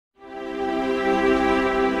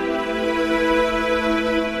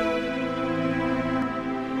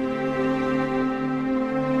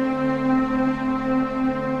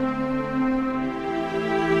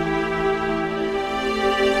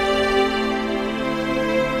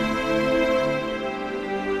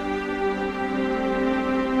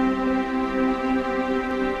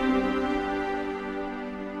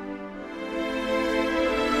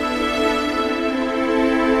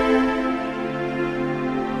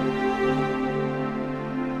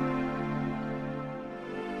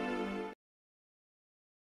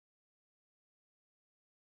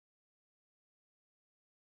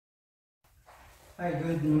Hi,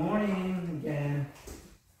 good morning again,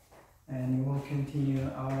 and we'll continue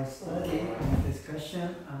our study and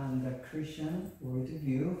discussion on the Christian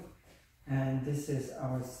worldview, and this is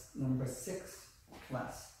our number 6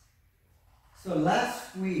 class. So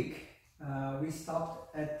last week we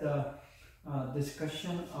stopped at the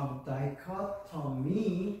discussion of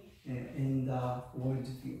dichotomy in the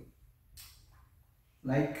worldview.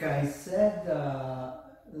 Like I said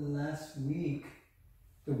last week,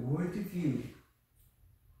 the worldview,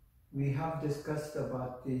 we have discussed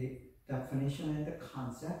about the definition and the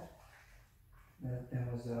concept. That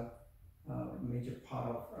was a major part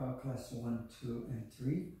of class 1, 2, and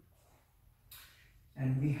 3.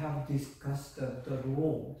 And we have discussed the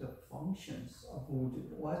role, the functions of worldview,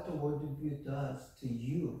 what the worldview does to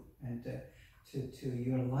you and to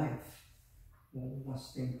your life.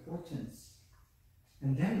 What's the importance?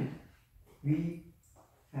 And then we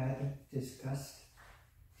had discussed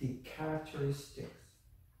the characteristics,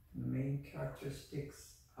 main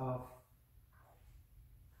characteristics of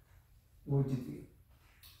worldview,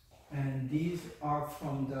 and these are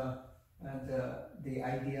from the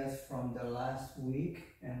ideas from the last week,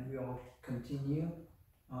 and we'll continue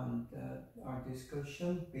on our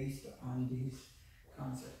discussion based on these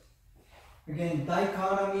concepts. Again,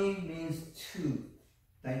 dichotomy means two.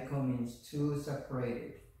 Dicho means two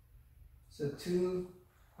separated. So two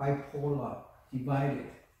bipolar,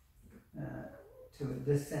 divided. To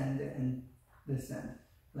this end and this end,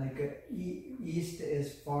 like east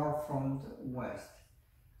is far from the west,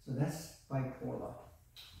 so that's bipolar.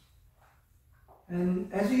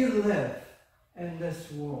 And as you live in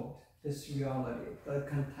this world, this reality, the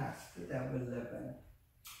context that we live in,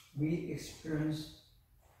 we experience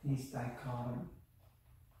these dichotomy.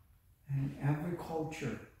 And every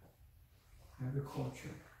culture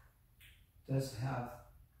does have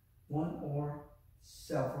one or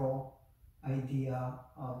several idea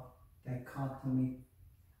of dichotomy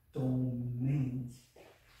domains,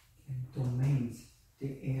 and domains,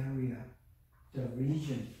 the area, the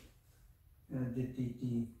region,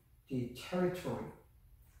 the territory.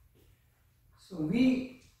 So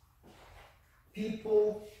we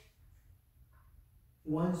people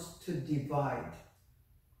wants to divide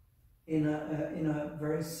in a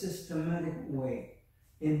very systematic way.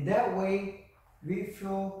 In that way, we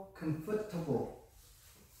feel comfortable.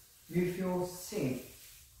 We feel safe,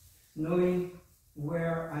 knowing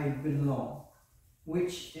where I belong,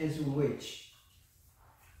 which is which.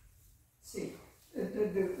 See, let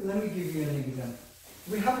me give you an example.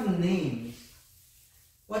 We have names.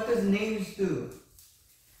 What does names do?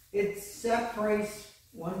 It separates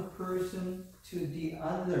one person to the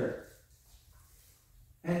other.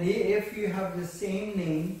 And if you have the same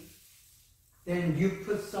name, then you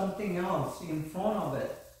put something else in front of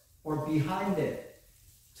it or behind it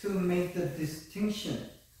to make the distinction.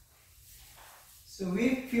 So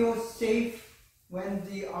we feel safe when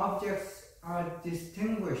the objects are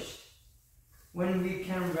distinguished, when we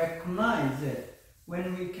can recognize it,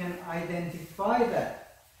 when we can identify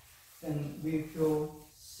that, then we feel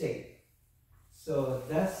safe. So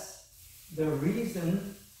that's the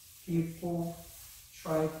reason people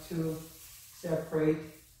try to separate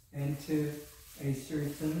into a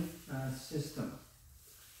certain system.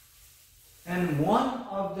 And one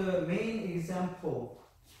of the main examples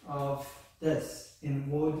of this in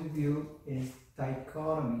worldview is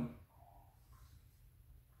dichotomy.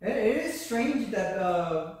 It is strange that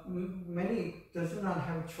many does not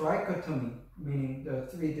have trichotomy, meaning the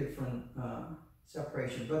 3 different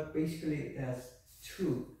separation, but basically it has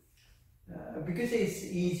 2, because it's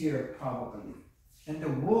easier probably. And the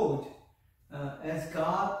world, as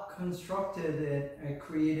God constructed it and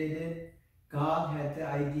created it, God had the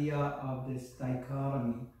idea of this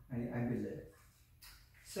dichotomy, I believe.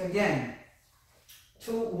 So again,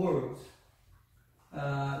 2 words.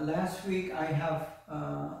 Last week I have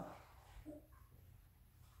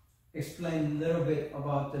explained a little bit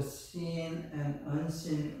about the seen and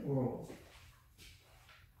unseen world.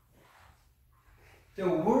 The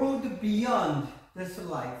world beyond this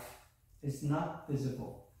life is not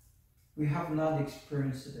visible. We have not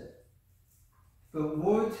experienced it. The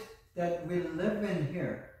world that we live in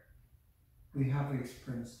here, we have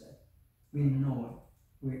experienced it. We know it.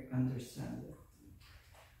 We understand it.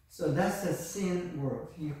 So that's the seen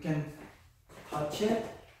world. You can touch it.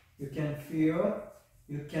 You can feel it.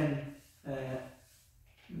 You can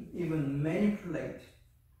even manipulate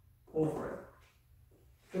over it.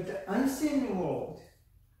 But the unseen world,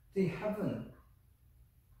 the heaven,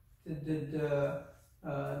 the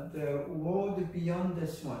world beyond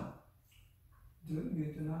this one,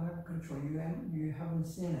 you do not have control. You haven't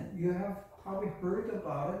seen it. You have probably heard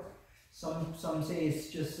about it, Some say it's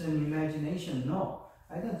just an imagination. No,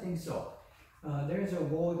 I don't think so. There's a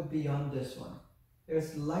world beyond this one.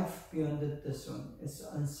 There's life beyond this one. It's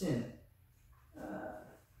unseen.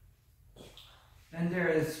 And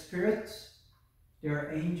there are spirits, there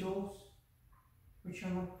are angels, which are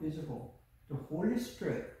not visible. The Holy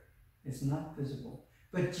Spirit is not visible.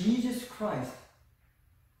 But Jesus Christ,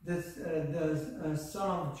 the son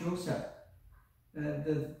of Joseph,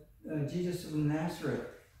 Jesus of Nazareth,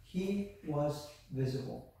 he was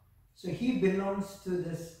visible. So he belongs to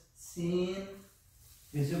this seen,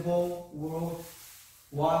 visible world,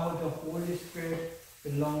 while the Holy Spirit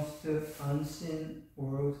belongs to unseen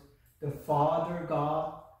world. The Father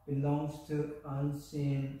God belongs to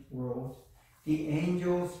unseen world. The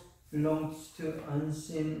angels belongs to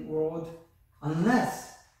unseen world,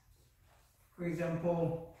 unless, for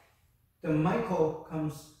example, the Michael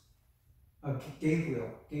comes,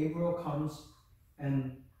 Gabriel comes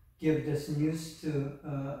and give this news to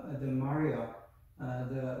the Maria,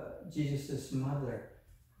 the Jesus' mother.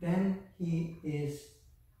 Then he is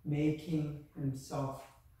making himself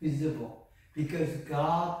visible, because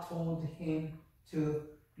God told him to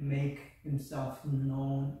make himself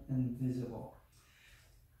known and visible.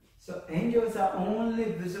 So angels are only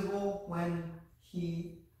visible when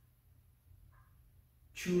he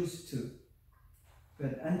chooses to.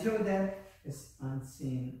 But until then, it's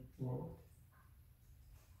unseen world.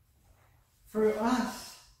 For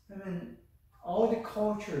us, all the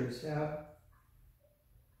cultures have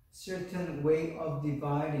certain way of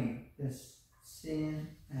dividing this seen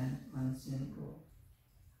and unseen world.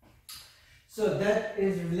 So that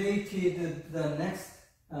is related to the next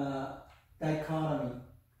dichotomy,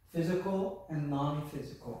 physical and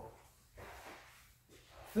non-physical.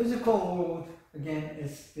 Physical world, again,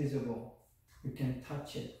 is visible. You can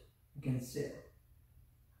touch it, you can see it.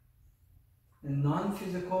 And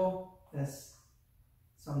non-physical, that's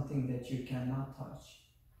something that you cannot touch.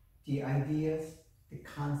 The ideas, the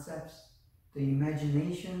concepts, the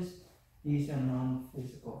imaginations, these are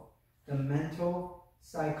non-physical. The mental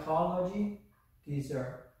psychology, these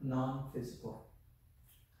are non-physical.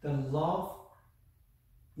 The love,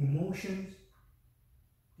 emotions,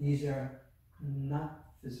 these are not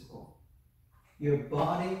physical. Your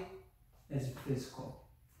body is physical.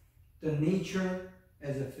 The nature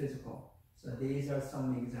is a physical. So these are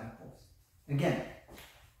some examples. Again,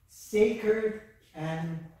 sacred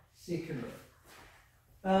and secular.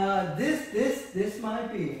 This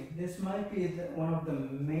might be one of the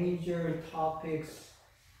major topics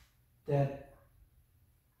that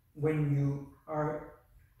when you are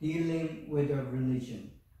dealing with a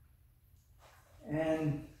religion,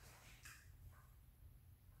 and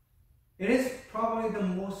it is probably the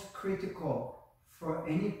most critical for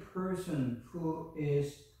any person who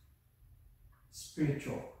is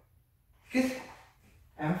spiritual, because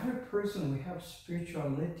every person, we have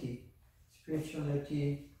spirituality.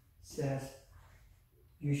 Spirituality says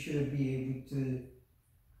you should be able to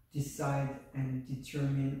decide and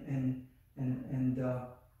determine and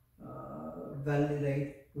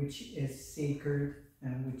validate which is sacred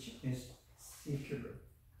and which is secular.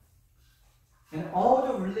 And all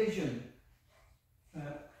the religion,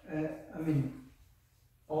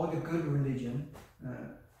 all the good religion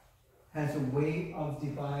has a way of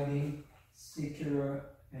dividing secular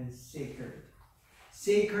and sacred.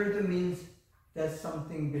 Sacred means that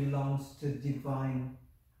something belongs to divine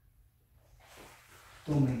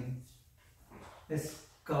domains. It's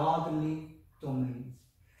godly domains.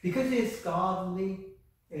 Because it's godly,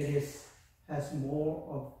 it has more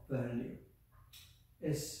of value.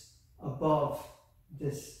 It's above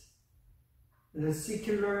this. The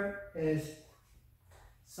secular is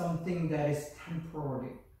something that is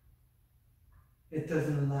temporary. It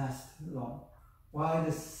doesn't last long. While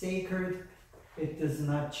the sacred, it does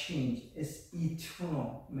not change. It's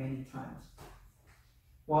eternal many times.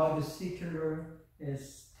 While the secular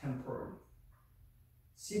is temporary.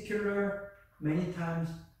 Secular many times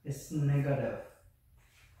is negative,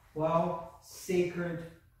 while sacred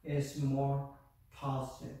is more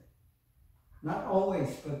positive. Not always,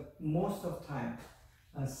 but most of the time,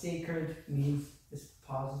 sacred means it's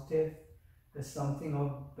positive. There's something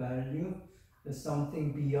of value. There's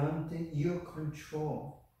something beyond your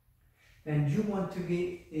control. And you want to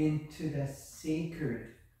be into the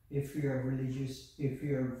sacred if you're religious, if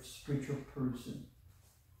you're a spiritual person.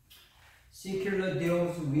 Secular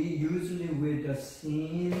deals usually with the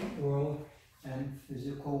seen world and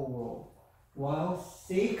physical world, while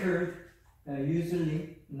sacred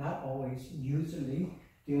usually, not always, usually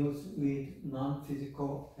deals with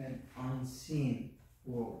non-physical and unseen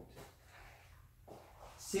world.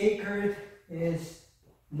 Sacred is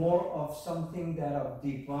more of something that of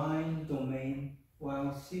divine domain,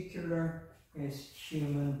 while secular is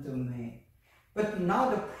human domain. But now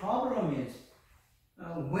the problem is,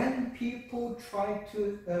 when people try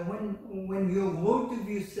to, when your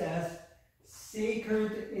worldview says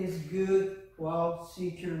sacred is good while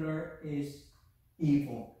secular is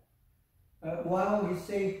evil, while you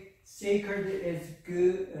say sacred is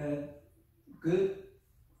good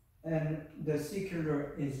and the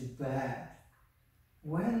secular is bad,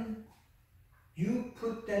 when you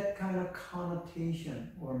put that kind of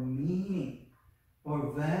connotation or meaning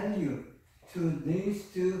or value to these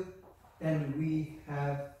two, then we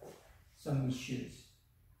have some issues.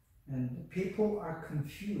 And people are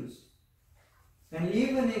confused. And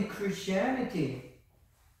even in Christianity,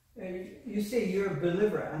 you say you're a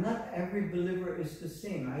believer, and not every believer is the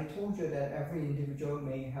same. I told you that every individual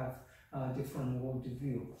may have a different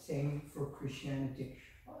worldview. Same for Christianity.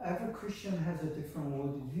 Every Christian has a different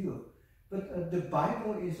worldview. But the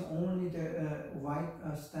Bible is only the right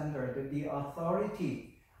standard, the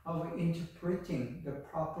authority of interpreting the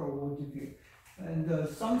proper worldview. And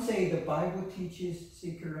some say the Bible teaches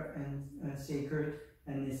secular and sacred,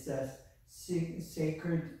 and it says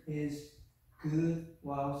sacred is good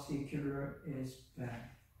while secular is bad.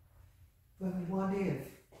 But what if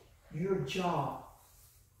your job,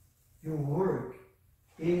 your work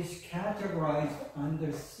is categorized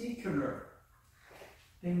under secular?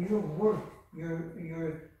 Then your work,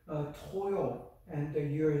 your toil and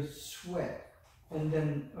your sweat, and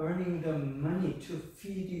then earning the money to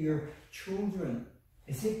feed your children,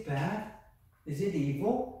 is it bad? Is it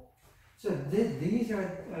evil? So these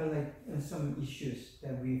are like some issues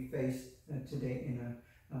that we face today in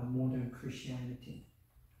modern Christianity.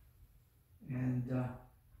 And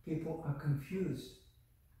people are confused.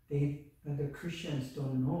 The Christians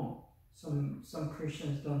don't know. Some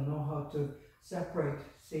Christians don't know how to separate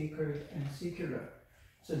sacred and secular.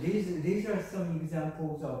 So these are some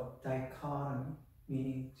examples of dichotomy,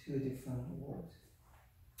 meaning two different worlds.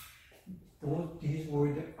 These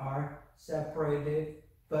words are separated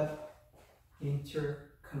but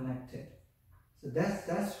interconnected. So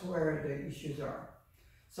that's where the issues are.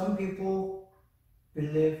 Some people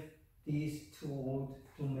believe these two world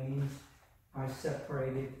domains are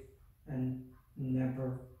separated and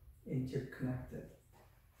never interconnected.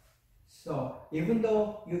 So even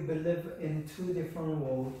though you believe in two different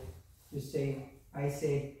worlds, I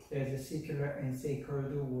say there's a secular and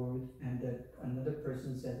sacred world, and that another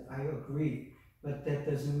person says I agree, but that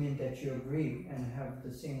doesn't mean that you agree and have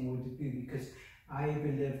the same worldview, because I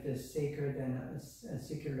believe the sacred and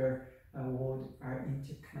secular world are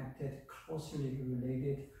interconnected, closely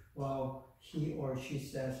related, while he or she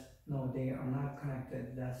says no, they are not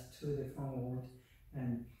connected. That's two different worlds,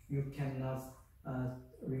 and you cannot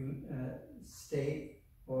stay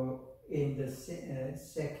or in the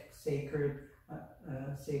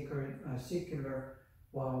secular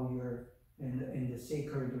while you're in the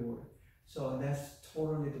sacred world. So that's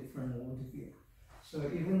totally different worldview. So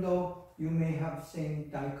even though you may have same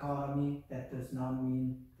dichotomy, that does not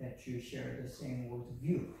mean that you share the same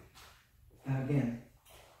worldview. Again,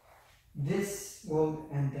 this world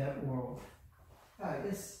and that world.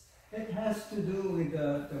 It has to do with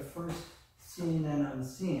the first seen and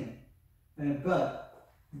unseen.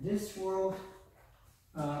 But this world,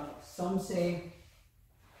 some say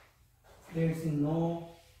there's no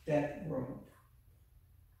that world.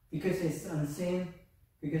 Because it's unseen,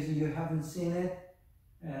 because you haven't seen it,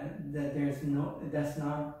 that's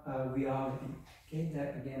not reality. Okay,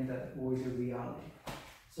 that again, that word is reality.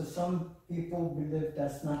 So some people believe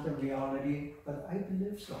that's not the reality, but I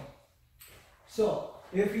believe so. So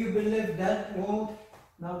if you believe that world,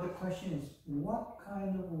 now the question is, what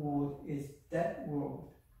kind of world is that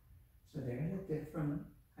world? So there are different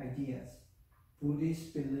ideas.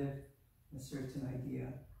 Buddhists believe a certain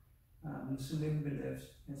idea. Muslim believes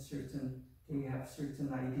they have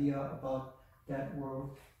certain idea about that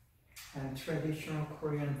world. And traditional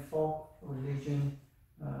Korean folk religion,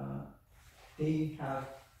 they have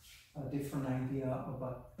a different idea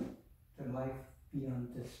about the life beyond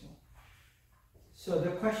this one. So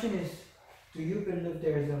the question is, do you believe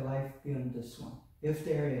there is a life beyond this one? If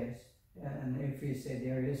there is, and if you say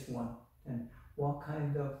there is one, then what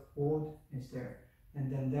kind of world is there?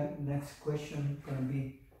 And then that next question is going to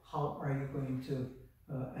be, how are you going to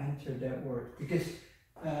enter that world? Because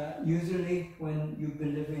usually when you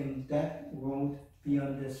believe in that world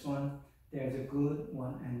beyond this one, there's a good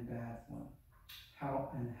one and bad one,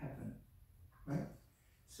 hell and heaven, right?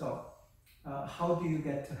 So how do you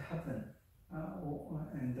get to heaven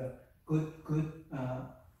and the good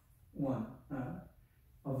one,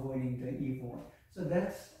 avoiding the evil one? So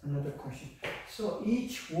that's another question. So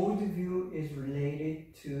each worldview is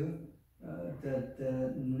related to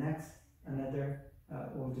the next another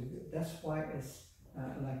worldview. That's why it's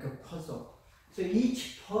like a puzzle. So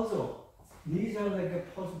each puzzle, these are like a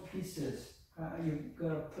puzzle pieces you've got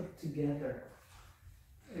to put together.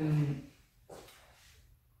 And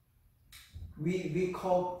we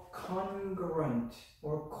call congruent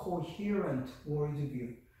or coherent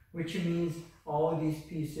worldview, which means all these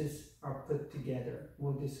pieces are put together.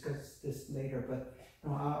 We'll discuss this later, but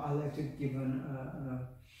I like to give an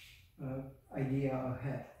idea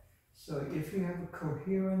ahead. So if you have a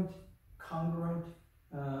coherent, congruent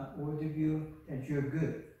worldview, then you're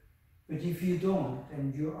good. But if you don't,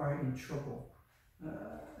 then you are in trouble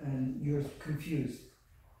and you're confused.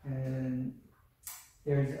 And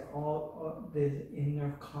there's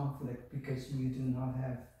inner conflict because you do not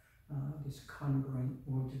have this congruent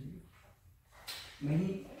worldview.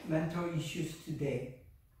 Many mental issues today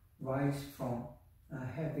rise from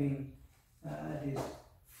having these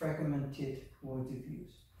fragmented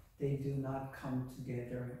worldviews. They do not come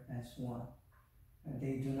together as one.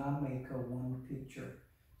 They do not make a one picture.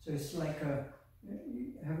 So it's like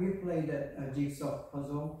have you played a jigsaw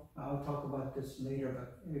puzzle? I'll talk about this later,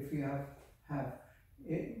 but if you have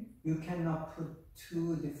it, you cannot put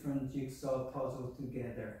two different jigsaw puzzles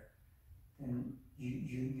together, and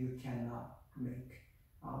you cannot make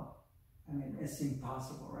out. I mean, it's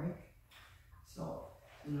impossible, right? So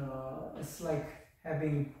it's like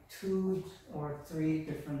having 2 or 3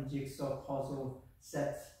 different jigsaw puzzle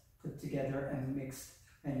sets put together and mixed,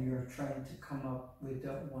 and you're trying to come up with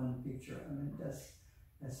that one picture. I mean,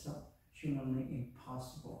 that's humanly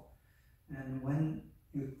impossible. And when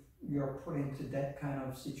you're put into that kind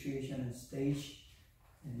of situation and stage,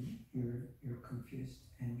 and you're confused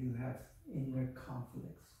and you have inner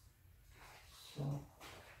conflicts. So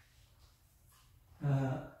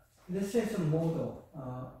this is a model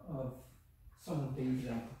of some of the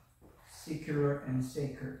examples, secular and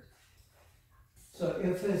sacred. So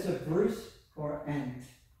if it's a verse or and,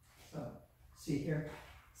 so see here,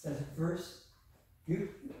 it says verse, you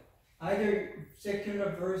either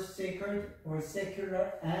secular verse sacred or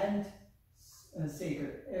secular and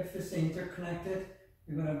sacred. If it's interconnected,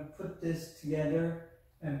 you're going to put this together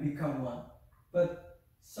and become one. But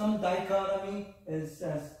some dichotomy is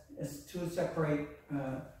as 2 separate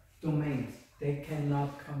domains. They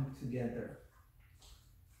cannot come together.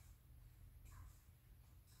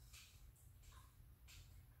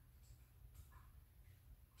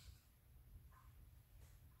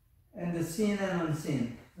 And the seen and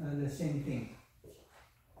unseen, the same thing.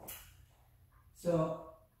 So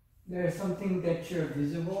there's something that you're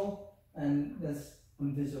visible and that's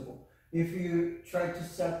invisible. If you try to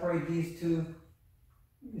separate these two,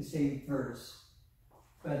 you say verse.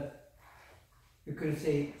 But you could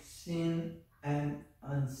say seen and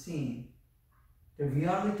unseen. The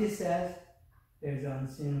reality says there's an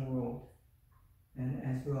unseen world, and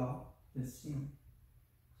as well the seen.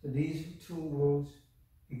 So these 2 worlds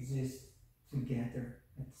exist together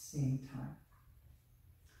at the same time.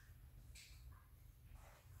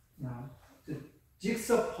 Now, the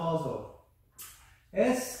jigsaw puzzle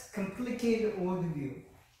is complicated worldview.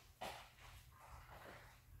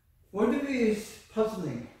 Worldview is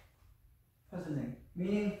puzzling,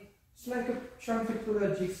 meaning it's like trying to put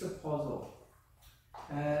a jigsaw puzzle.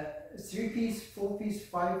 3-piece, 4-piece,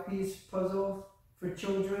 5-piece puzzle for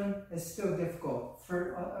children is still difficult.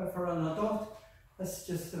 For an adult, that's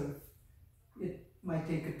just it might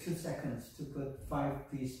take 2 seconds to put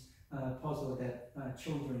 5-piece puzzle that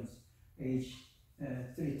children's age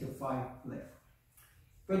 3 to 5 play.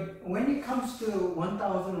 But when it comes to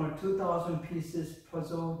 1,000 or 2,000 pieces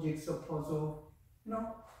puzzle, jigsaw puzzle,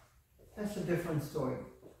 that's a different story.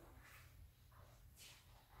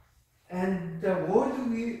 And the world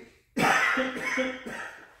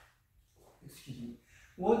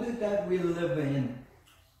world that we live in,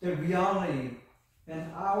 the reality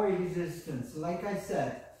and our existence, like I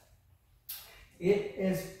said, it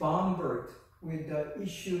is bombarded with the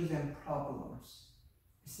issues and problems.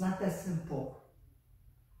 It's not that simple.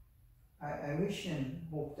 I wish and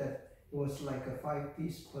hope that it was like a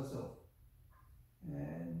 5-piece puzzle.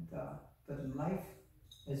 And but life,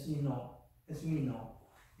 as we know,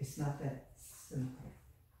 it's not that simple.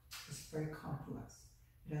 It's very complex.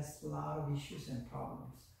 It has a lot of issues and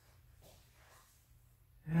problems.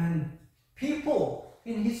 And people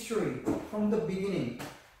in history, from the beginning,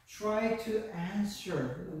 try to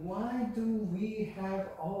answer, why do we have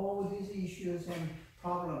all these issues and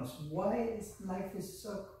problems? Why is life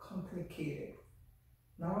so complicated?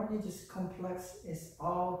 Not only just complex, it's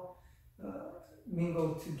all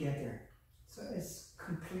mingled together. So it's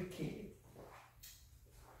complicated.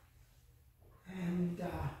 And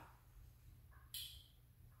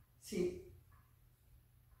see,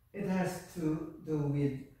 it has to do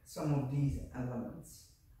with some of these elements.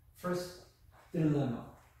 First, dilemma.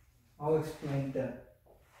 I'll explain that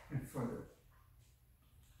further.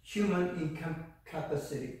 Human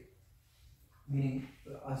incapacity, meaning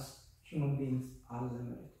us human beings are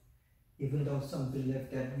limited. Even though some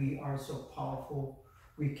believe that we are so powerful,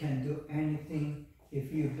 we can do anything.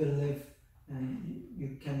 If you believe and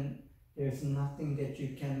you can, there's nothing that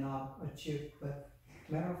you cannot achieve. But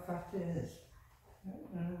matter of fact, it is.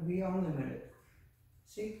 We are limited.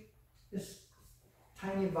 See, this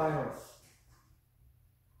tiny virus.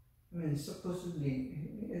 I mean, supposedly,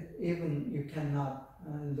 even you cannot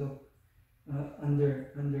look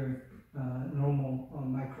under normal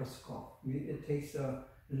microscope. It takes an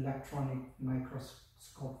electronic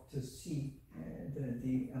microscope to see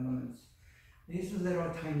the elements. These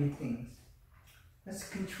little tiny things. That's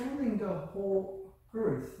controlling the whole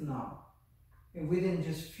Earth now, within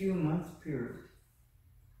just few months period.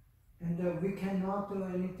 And we cannot do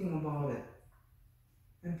anything about it.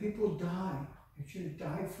 And people die, actually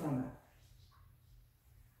die from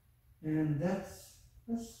it. And that's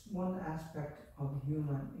one aspect of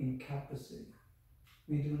human incapacity.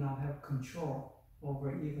 We do not have control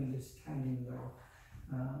over even this tiny little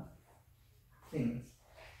things.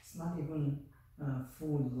 It's not even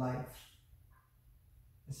full life.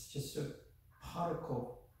 It's just a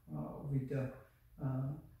particle with the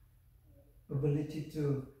ability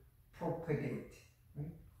to propagate,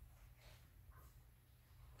 right?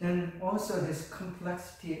 Then also this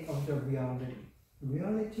complexity of the reality.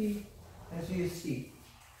 Reality, as you see,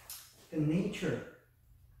 the nature,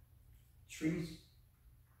 trees,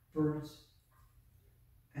 birds,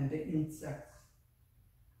 and the insects,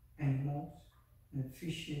 animals, and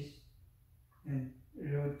fishes, and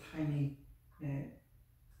little tiny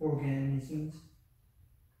organisms.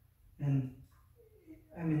 And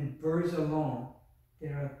I mean, birds alone,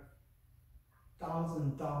 there are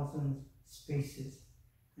thousands species,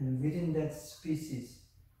 and within that species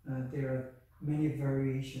there are many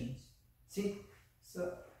variations. See,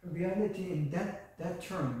 so reality in that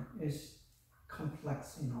term is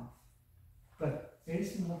complex enough, but it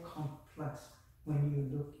is more complex when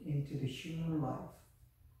you look into the human life.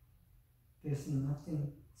 There's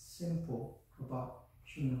nothing simple about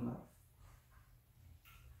human life.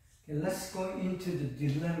 Okay, let's go into the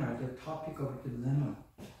dilemma, the topic of dilemma.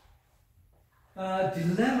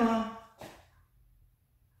 Dilemma,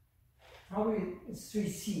 probably it's 3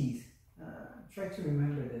 C's. Try to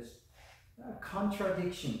remember this.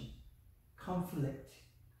 Contradiction, conflict,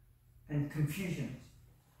 and confusion.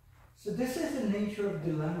 So this is the nature of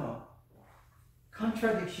dilemma.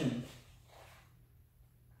 Contradiction.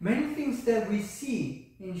 Many things that we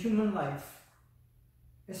see in human life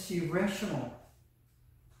is irrational,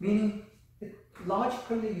 meaning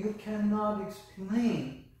logically you cannot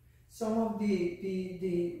explain some of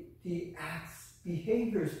the acts,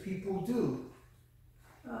 behaviors people do.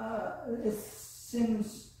 It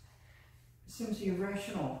seems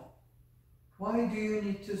irrational. Why do you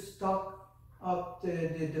need to stock up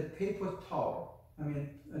the paper towel? I mean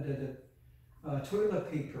the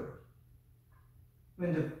toilet paper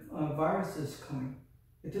when the virus is coming?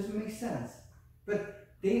 It doesn't make sense. But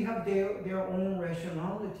they have their own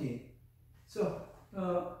rationality. So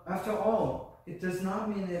after all, it does not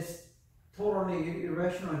mean it's totally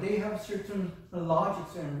irrational. They have certain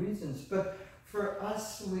logics and reasons. But for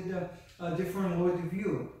us with a different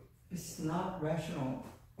worldview, it's not rational.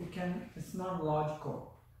 It's not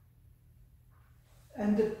logical.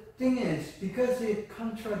 And the thing is, because it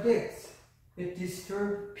contradicts, it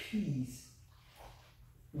disturbs peace.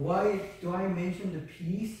 Why do I mention the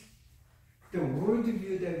peace? The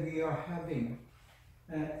worldview that we are having,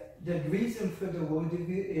 the reason for the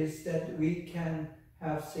worldview is that we can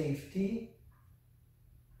have safety,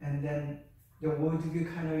 and then the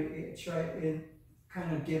worldview kind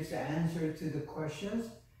of gives the answer to the questions.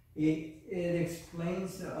 It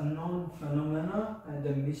explains the unknown phenomena and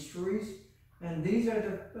the mysteries, and these are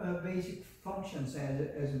the basic functions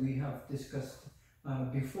as we have discussed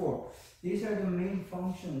before. These are the main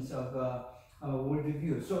functions of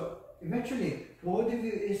worldview. So eventually,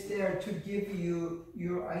 worldview is there to give you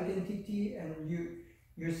your identity and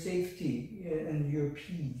your safety and your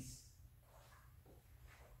peace.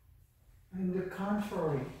 And the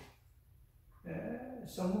contrary,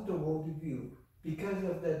 some of the worldview, because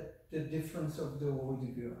of the difference of the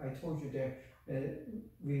worldview, I told you that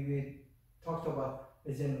we talked about,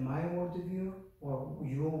 is it my worldview or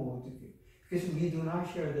your worldview? Because we do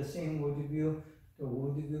not share the same worldview, the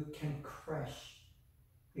worldview can crash.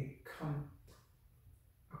 It come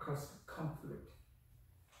across conflict.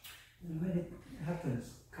 And when it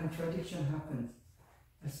happens, contradiction happens,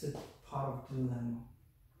 that's a part of dilemma.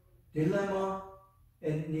 Dilemma,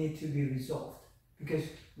 it needs to be resolved. Because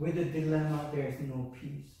with a dilemma, there is no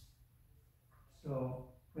peace. So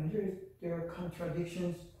when there are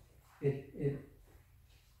contradictions, it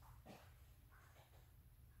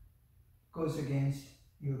goes against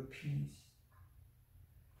your peace.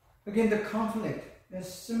 Again, the conflict is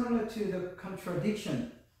similar to the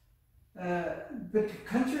contradiction. But the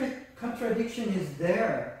contradiction is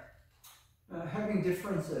there, having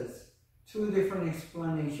differences, two different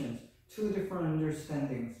explanations, two different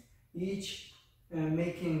understandings, each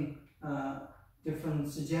making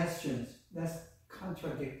different suggestions. That's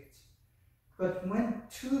contradicts. But when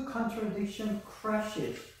two contradictions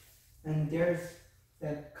crashes, and there's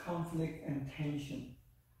that conflict and tension.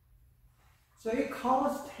 So it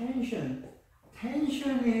causes tension.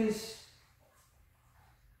 Tension is,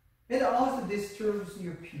 it also disturbs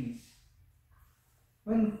your peace.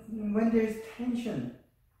 When there's tension,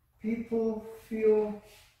 people feel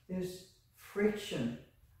this friction.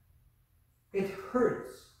 It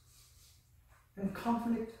hurts. And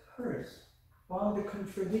conflict hurts. While the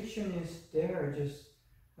contradiction is there, just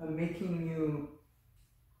making you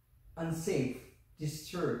unsafe,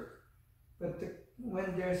 disturbed. But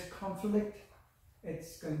when there's conflict,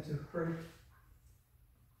 it's going to hurt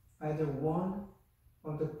either one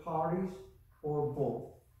of the parties or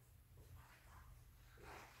both.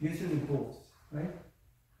 Usually both, right?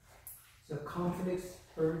 So conflicts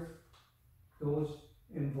hurt those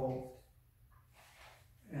involved.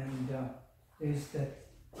 And there's that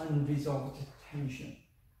unresolved tension.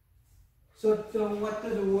 So what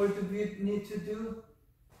does the worldview need to do?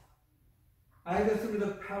 Either through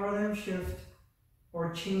the paradigm shift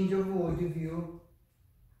or change of worldview,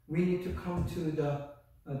 we need to come to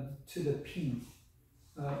the peace.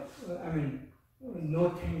 No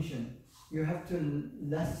tension. You have to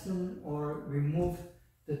lessen or remove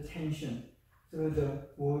the tension through the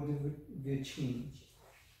worldview change.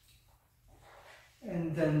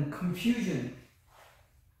 And then confusion.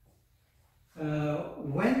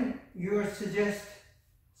 When you are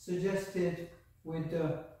suggested with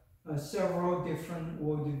several different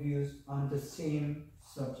worldviews on the same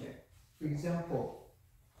subject. For example,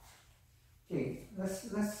 okay, let's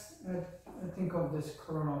think of this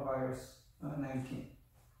coronavirus 19.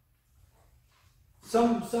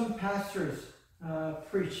 Some pastors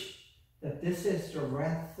preach that this is the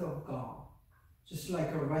wrath of God, just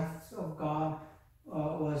like a wrath of God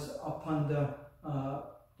was upon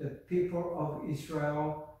the people of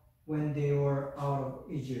Israel when they were out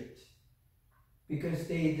of Egypt. Because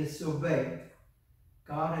they disobeyed,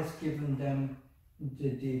 God has given them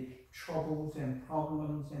the troubles and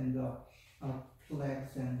problems and the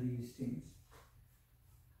plagues and these things.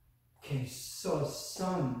 Okay, so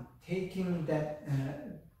some taking that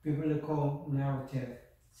biblical narrative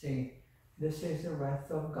say this is the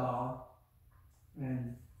wrath of God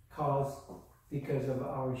and caused because of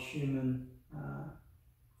our human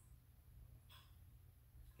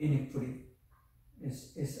iniquity.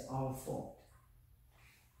 It's our fault.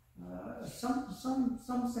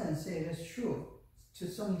 Some sense it is true to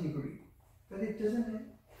some degree, but it doesn't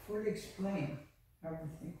fully explain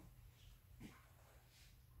everything.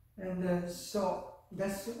 And so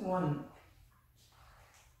that's one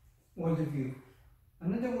worldview.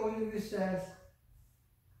 Another worldview says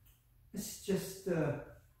it's just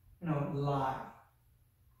lie,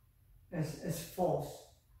 as false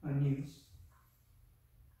news,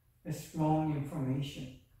 as wrong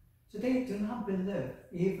information. So they do not believe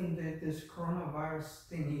even that this coronavirus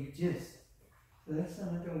thing exists. So that's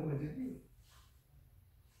another worldview.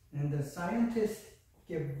 And the scientists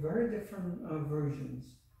give very different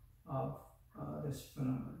versions of this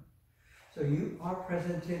phenomenon. So you are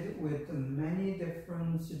presented with many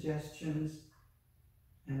different suggestions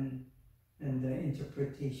and the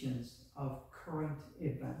interpretations of current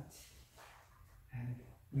events. And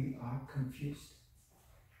we are confused.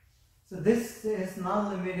 So this is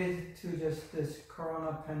not limited to just this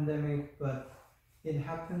corona pandemic, but it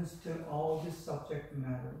happens to all the subject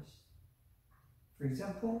matters. For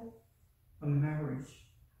example, a marriage.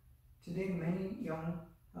 Today, many young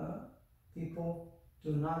people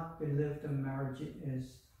do not believe the marriage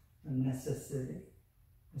is a necessity.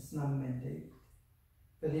 It's not mandated.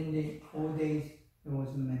 But in the old days, it was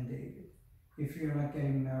mandated. If you're not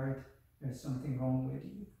getting married, there's something wrong with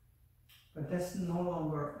you. But that's no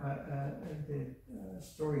longer the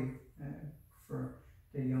story for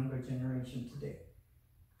the younger generation today.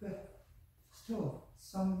 But still,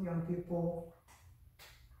 some young people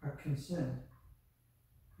are concerned,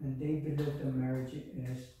 and they believe the marriage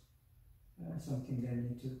is something that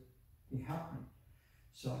need to be happening.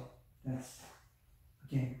 So that's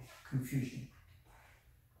again confusion.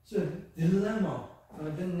 So dilemma,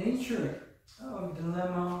 the nature of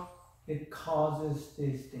dilemma, it causes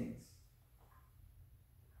these things.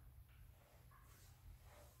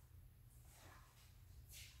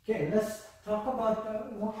 Okay, let's talk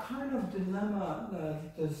about what kind of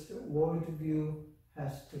dilemma does the worldview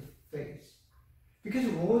has to face. Because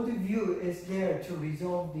worldview is there to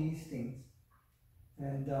resolve these things.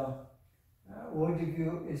 And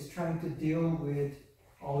worldview is trying to deal with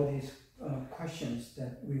all these questions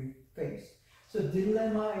that we face. So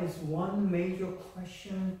dilemma is one major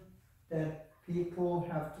question that people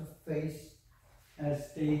have to face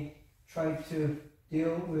as they try to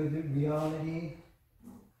deal with reality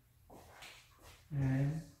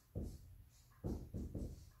and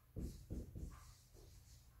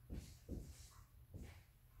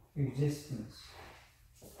existence.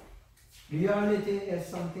 Reality is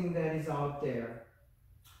something that is out there.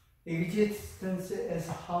 Existence is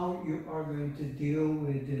how you are going to deal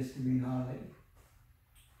with this reality.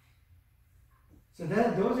 So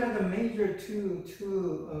those are the major two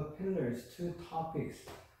pillars, two topics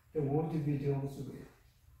the worldview deals with.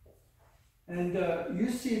 And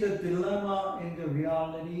you see the dilemma in the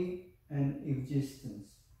reality and existence.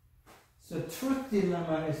 So truth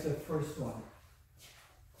dilemma is the first one.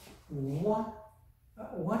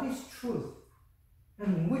 What is truth?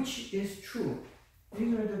 And which is true?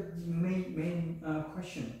 These are the main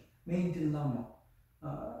question, main dilemma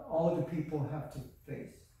all the people have to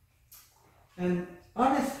face. And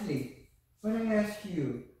honestly, when I ask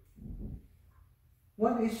you,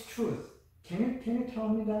 what is truth? Can you tell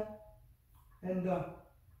me that? And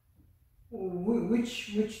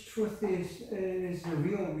which truth is the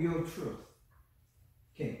real truth?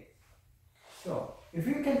 Okay. So if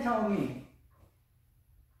you can tell me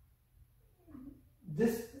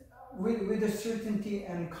this with a certainty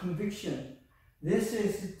and conviction, this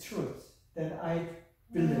is the truth that I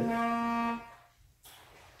believe.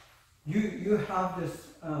 You have this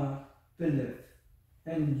belief,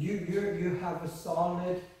 and you have a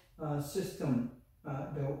solid system.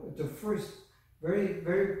 The first very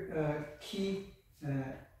key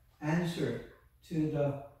answer to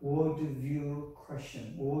the worldview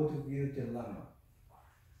question, worldview dilemma.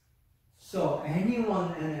 So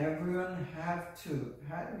anyone and everyone has to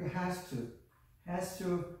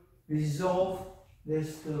resolve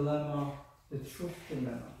this dilemma, the truth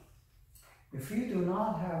dilemma. If you do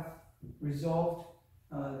not have resolved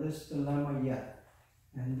this dilemma yet,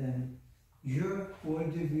 and then your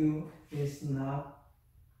worldview is not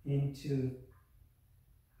into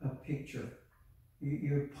a picture.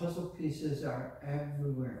 Your puzzle pieces are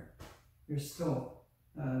everywhere. You're still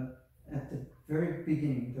at the very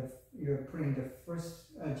beginning. You're putting the first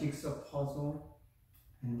jigsaw puzzle,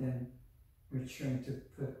 and then you're trying to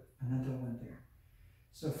put another one there.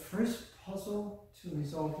 So first puzzle to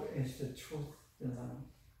resolve is the truth dilemma.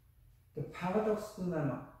 The paradox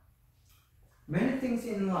dilemma. Many things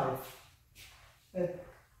in life,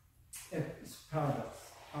 it's paradox.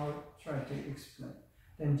 I'll try to explain.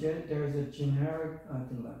 Then there is a generic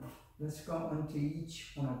dilemma. Let's go on to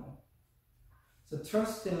each one of them. So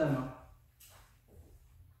trust dilemma.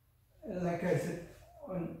 Like I said,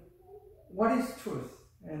 what is truth?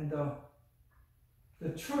 And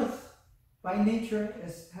the truth by nature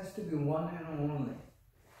has to be one and only.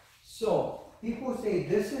 So people say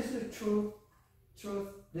this is the truth,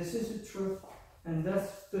 this is the truth, and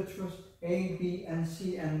that's the truth, A, B, and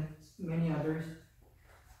C, and many others.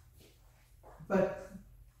 But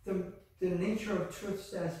the nature of truth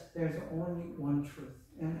says there's only one truth,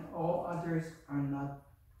 and all others are not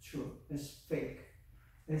true. It's fake.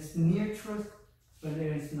 It's near truth, but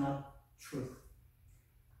it is not truth.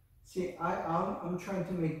 See, I'm trying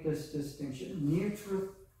to make this distinction. Near truth,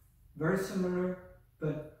 very similar,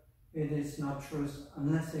 but it is not truth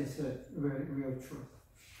unless it's a real truth.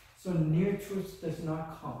 So near truth does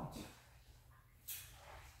not count.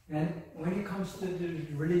 And when it comes to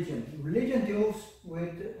the religion deals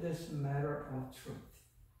with this matter of truth.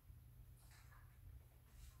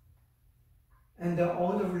 And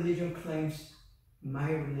all the religion claims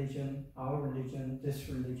my religion, our religion, this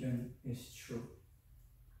religion is true.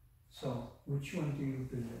 So which one do you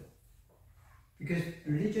believe? Because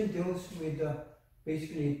religion deals with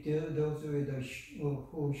basically deals with the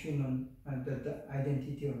whole human and the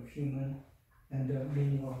identity of human and the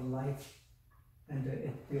meaning of life, and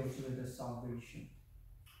it deals with the salvation.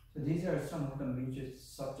 So these are some of the major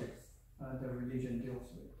subjects the religion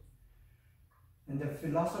deals with. And the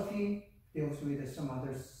philosophy deals with some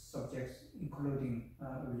other subjects, including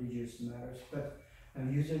religious matters. But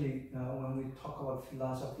usually, when we talk about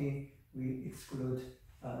philosophy, we exclude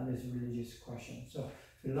this religious question. So,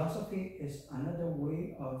 philosophy is another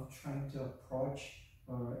way of trying to approach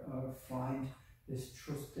or find this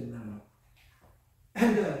truth dilemma.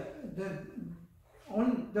 And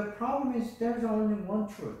the problem is there's only one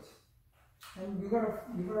truth, and you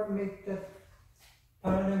gotta make that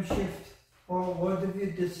paradigm shift or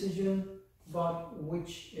worldview decision about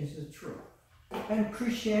which is the truth. And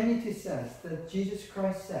Christianity says that Jesus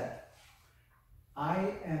Christ said, "I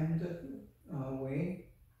am the way,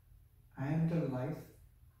 I am the life,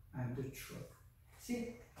 I am the truth."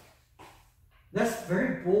 See, that's a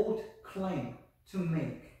very bold claim to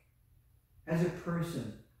make as a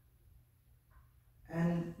person.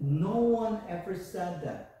 And no one ever said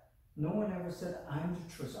that. No one ever said, "I'm the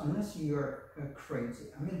truth," unless you're crazy.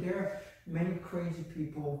 I mean, there are many crazy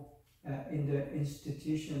people in the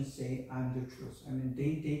institutions say, "I'm the truth." I mean,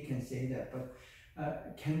 they can say that,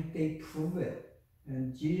 but can they prove it?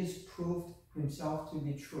 And Jesus proved himself to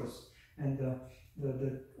be truth. And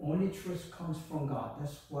the only truth comes from God.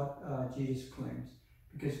 That's what Jesus claims.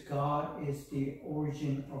 Because God is the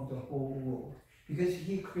origin of the whole world. Because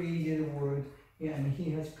he created the world and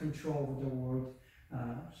he has control of the world,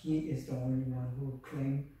 he is the only one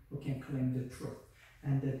who can claim the truth.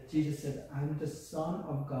 And Jesus said, "I'm the Son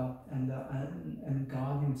of God and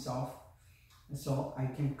God himself, and so I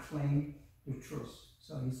can claim the truth."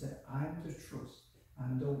 So he said, "I'm the truth,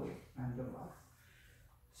 I'm the way, I'm the life."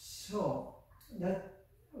 So that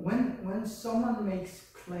when someone makes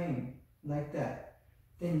claim like that,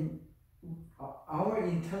 then our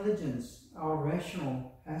intelligence, our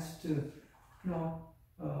rational has to,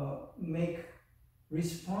 make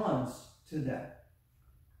response to that.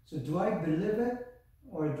 So do I believe it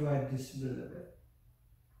or do I disbelieve it?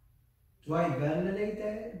 Do I validate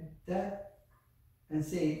that and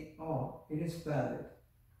say, "Oh, it is valid,"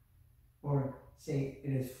 or say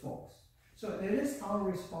it is false? So it is our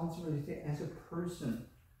responsibility as a person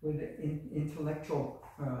with the intellectual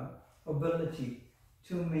ability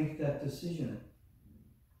to make that decision.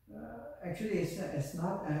 Actually, it's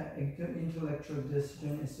not an intellectual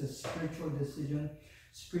decision, it's a spiritual decision.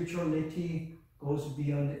 Spirituality goes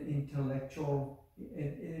beyond the intellectual,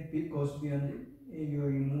 it goes beyond your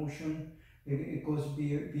emotion, it goes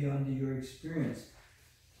beyond your experience.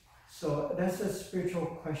 So that's a spiritual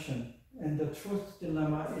question. And the truth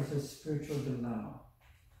dilemma is a spiritual dilemma.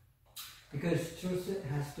 Because truth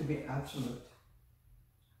has to be absolute.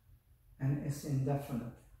 And it's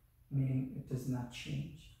indefinite, meaning it does not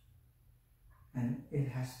change. And it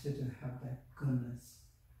has to have that goodness.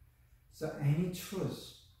 So any truth,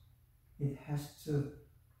 it has to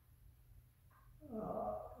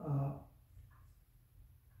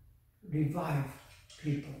revive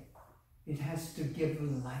people. It has to give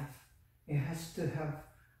life. It has to have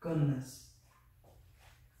goodness.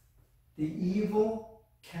 The evil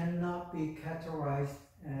cannot be categorized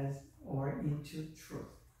as or into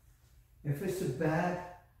truth. If it's bad,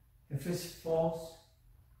 if it's false,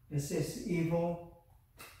 if it's evil,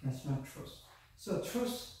 that's not truth. So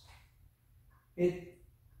truth, it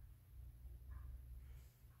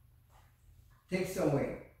takes away,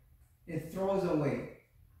 it throws away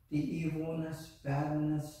the evilness,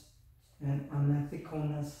 badness, and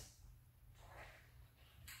unethicalness,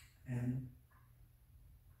 and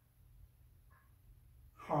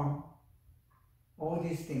harm. All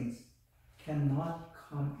these things cannot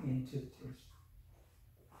come into truth.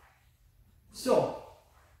 So,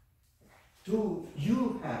 do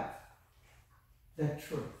you have that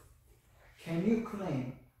truth? Can you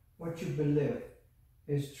claim what you believe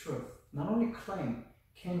is truth? Not only claim,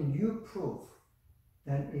 can you prove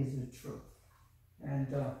that is the truth?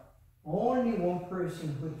 And only one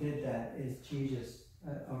person who did that is Jesus,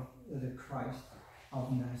 of the Christ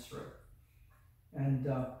of Nazareth. And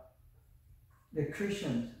the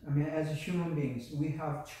Christians, I mean, as human beings, we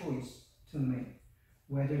have choice to make,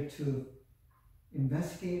 whether to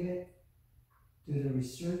investigate it, do the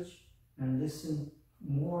research, and listen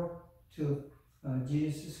more to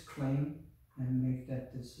Jesus' claim and make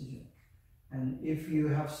that decision. And if you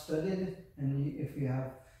have studied it, and if you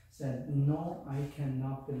have said, "No, I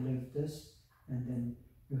cannot believe this," and then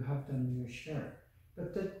you have done your share.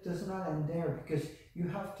 But that does not end there, because you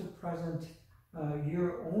have to present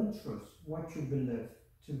your own truth, what you believe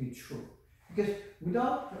to be true. Because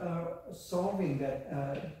without solving that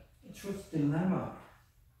truth dilemma,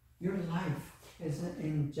 your life is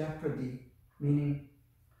in jeopardy, meaning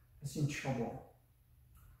it's in trouble.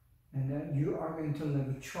 And you are going to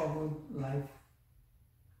live a troubled life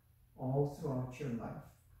all throughout your life.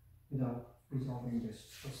 without resolving this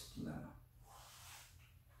first dilemma.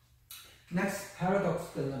 Next, paradox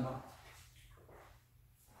dilemma.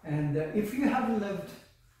 And if you have lived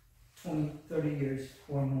 20, 30 years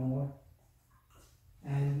or more,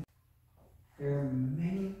 and there are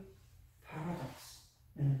many paradoxes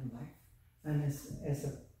in life, and it's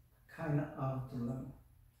a kind of dilemma.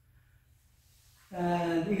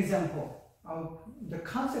 And example, the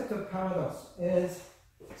concept of paradox is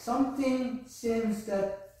something seems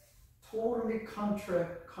that totally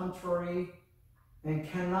contrary and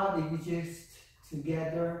cannot exist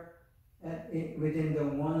together within the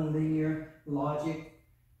one linear logic,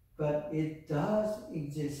 but it does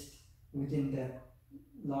exist within the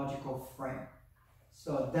logical frame.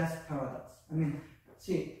 So that's paradox. I mean,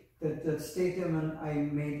 see, the statement I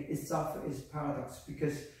made itself is paradox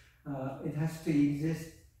because it has to exist.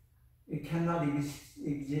 It cannot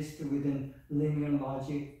exist within linear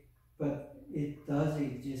logic, but it does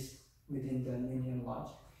exist within the linear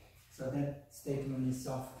logic. So that statement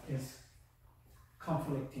itself is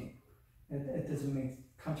conflicting. It doesn't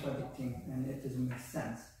make contradicting, and it doesn't make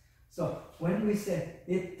sense. So when we say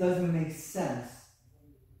it doesn't make sense,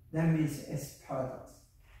 that means it's paradox.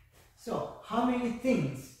 So how many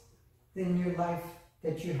things in your life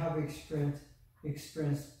that you have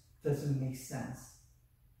experienced doesn't make sense?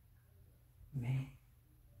 Many.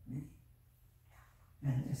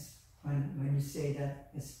 And it's, when you say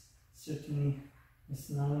that, it's certainly, it's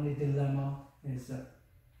not only dilemma, it's a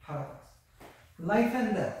paradox. Life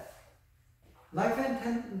and death. Life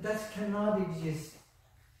and death cannot exist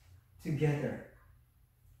together.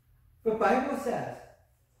 But Bible says,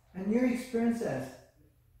 and your experience says,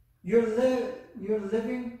 you're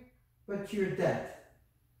living, but you're dead.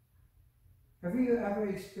 Have you ever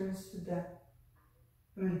experienced death?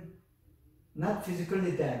 I mean, not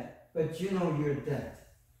physically dead, but you know you're dead,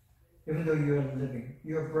 even though you're living.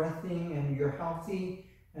 You're breathing and you're healthy,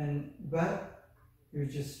 but you're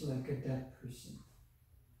just like a dead person.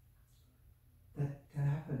 That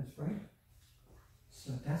happens, right?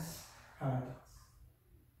 So that's paradox.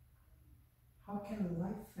 How can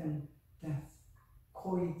life and death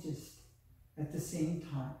coexist at the same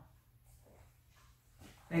time?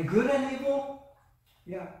 And good and evil,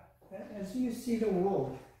 yeah, as you see the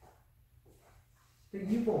world, the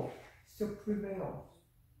evil still prevails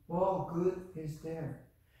while good is there.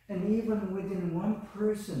 And even within one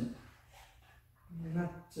person,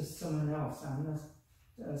 not just someone else, I'm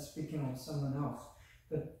not speaking of someone else,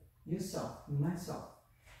 but yourself, myself.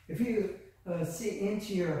 If you see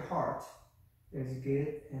into your heart, there's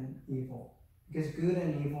good and evil. Because good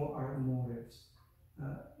and evil are motives,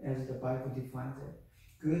 as the Bible defines it.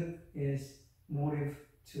 Good is motive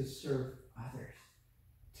to serve others,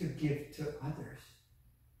 to give to others,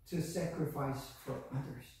 to sacrifice for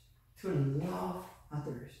others, to love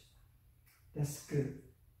others. That's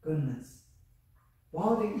goodness.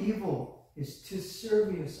 While the evil is to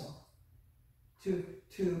serve yourself,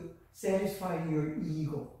 to satisfy your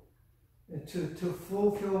ego, to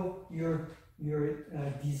fulfill your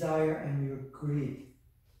desire and your greed.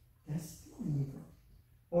 That's evil.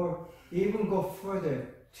 Or even go further,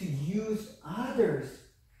 to use others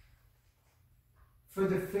for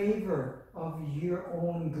the favor of your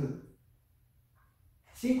own good.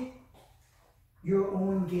 See? Your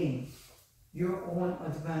own gain, your own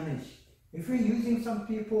advantage. If you're using some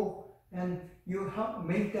people and you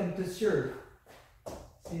make them to serve,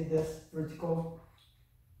 see this vertical?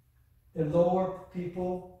 The lower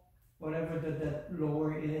people, whatever that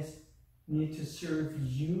lower is, need to serve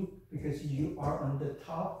you because you are on the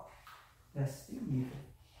top. That's the evil.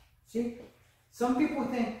 See? Some people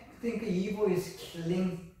think evil is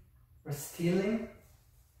killing or stealing,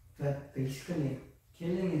 but basically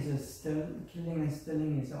killing and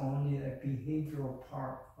stealing is only a behavioral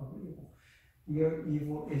part of evil. Your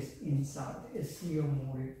evil is inside. It's your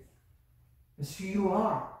motive. It's who you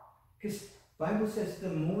are. Because Bible says the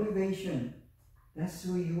motivation, that's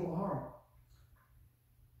who you are.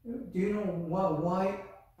 Do you know why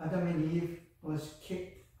Adam and Eve was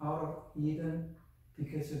kicked out of Eden?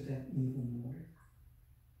 Because of that evil motive.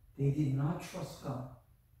 They did not trust God.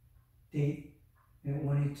 They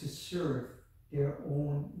wanted to serve their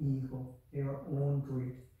own ego, their own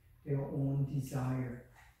greed, their own desire.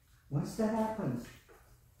 Once that happens,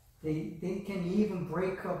 they can even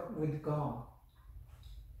break up with God.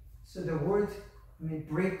 So the word,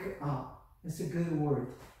 break up, is a good word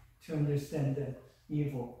to understand the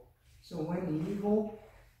evil. So when evil,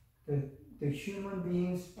 the human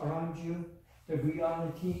beings around you, the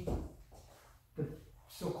reality, the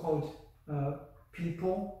so-called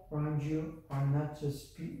people around you are not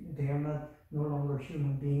just, they are not no longer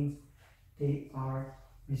human beings, they are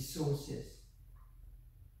resources.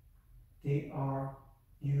 They are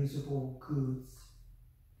usable goods.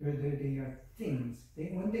 They are things.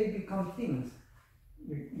 When they become things,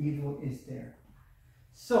 evil is there.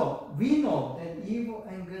 So we know that evil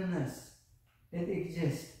and goodness, it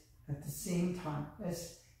exists at the same time.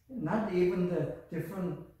 As not even the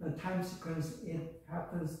different time sequence, it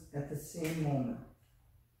happens at the same moment.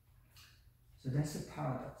 So that's a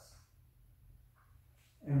paradox.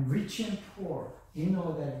 And rich and poor, you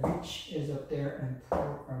know that rich is up there and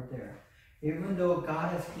poor are there. Even though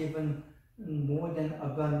God has given more than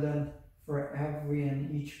abundant for every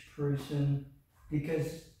and each person,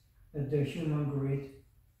 because the human greed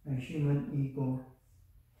and human ego,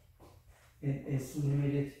 it is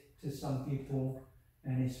limited to some people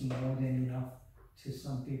and it's more than enough to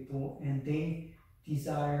some people, and they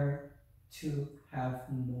desire to have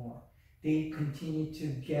more. They continue to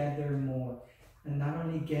gather more, and not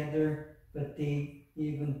only gather, but they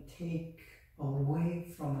even take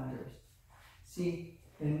away from others. See,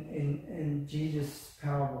 in Jesus'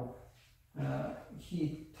 parable,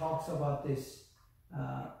 he talks about this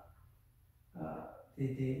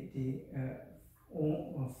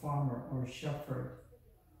farmer or shepherd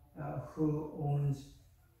who owns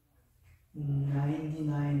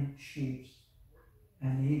 99 sheep,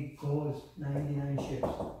 and he goes 99 sheep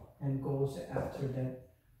and goes after that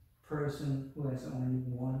person who has only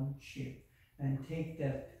one sheep and take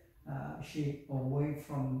that sheep away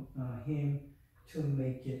from him to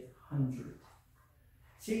make it 100.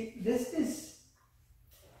 See, this is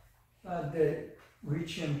the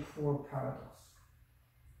rich and poor paradox.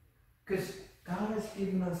 Because God has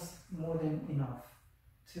given us more than enough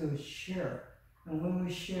to share. And when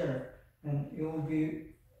we share, and it will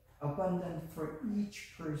be abundant for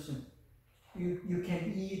each person. You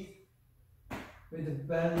can eat with the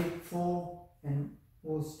belly full and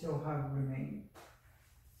will still have remaining.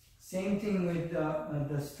 Same thing with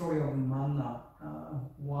the story of manna.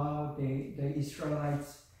 While the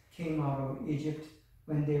Israelites came out of Egypt,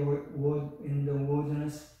 when they were in the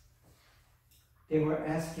wilderness, they were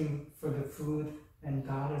asking for the food, and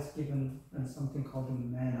God has given them something called the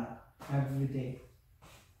manna every day.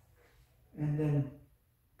 And then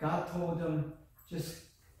God told them, just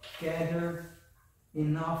gather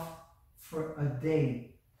enough for a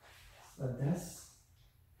day. So that's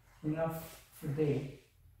enough for a day.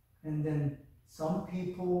 And then some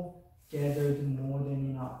people gathered more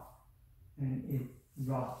than enough, and it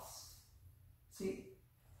rots. See,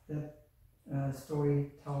 that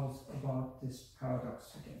story tells about this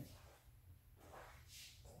paradox again.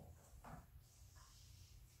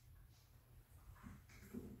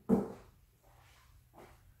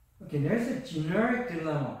 Okay, there's a generic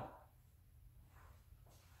dilemma.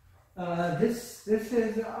 This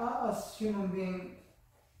is us human being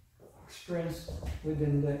experience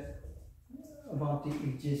within about the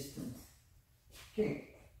existence. Okay,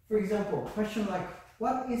 for example, question like,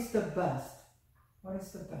 what is the best? What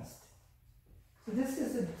is the best? So this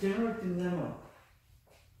is a general dilemma.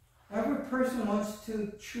 Every person wants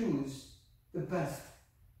to choose the best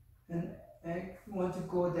and want to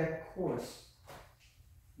go that course.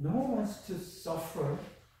 No one wants to suffer,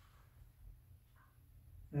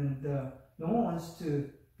 and no one wants to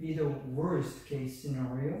be the worst case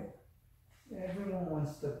scenario. Everyone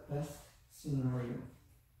wants the best scenario.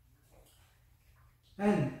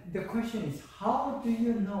 And the question is, how do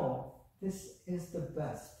you know this is the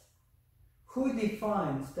best? Who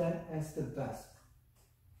defines that as the best?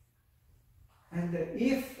 And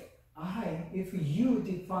if you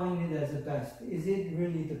define it as the best, is it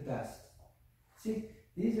really the best? See,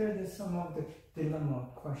 these are some of the dilemma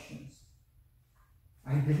questions.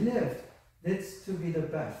 I believed this to be the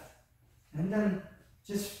best. And then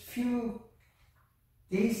just few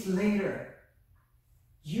days later,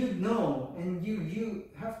 you know, and you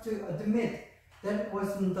have to admit that it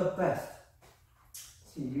wasn't the best.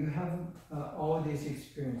 See, you have all these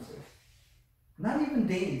experiences. Not even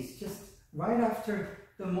days, just right after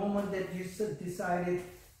the moment that you decided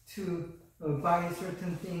to buy a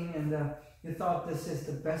certain thing, and you thought this is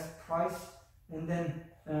the best price, and then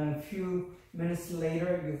a few minutes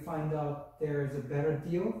later you find out there is a better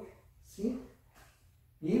deal. See?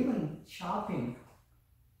 Even shopping,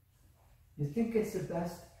 you think it's the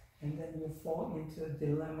best, and then you fall into a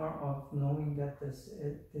dilemma of knowing that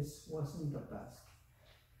this wasn't the best.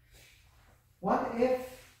 What if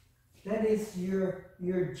that is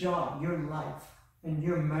your job, your life, and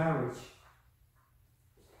your marriage?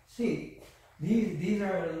 See, these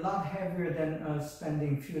are a lot heavier than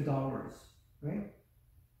spending few dollars, right?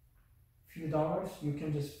 Few dollars, you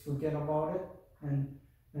can just forget about it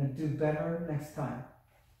and do better next time.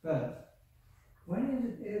 But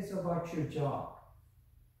when it is about your job,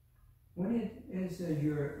 when it is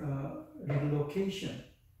your relocation,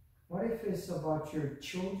 what if it's about your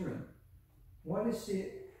children? What if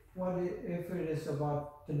it is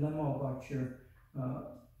about dilemma about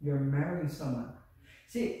you're marrying someone?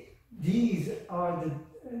 See, these are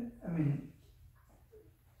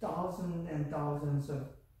thousands and thousands of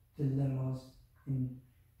dilemmas in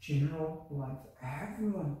general life.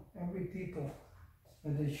 Everyone, every people,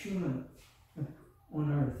 the human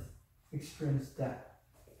on earth experience that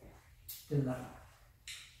dilemma.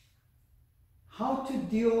 How to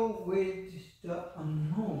deal with the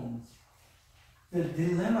unknowns? The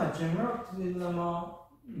dilemma, general dilemma,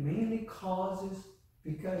 mainly causes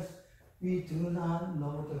because we do not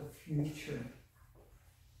know the future.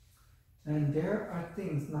 And there are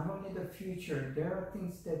things, not only the future, there are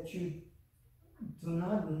things that you do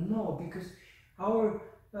not know because our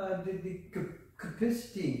the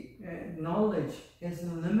capacity, knowledge is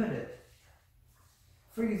limited.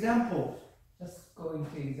 For example, let's go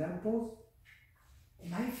into examples.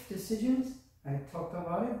 Life decisions, I talked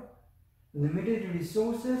about it. Limited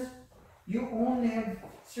resources, you only have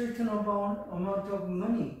certain amount of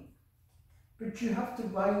money, but you have to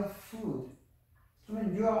buy food.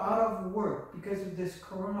 You are out of work because of this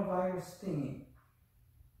coronavirus thingy,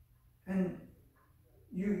 and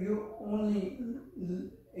you only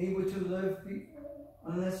able to live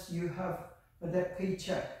unless you have that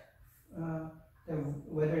paycheck,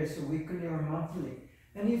 whether it's weekly or monthly.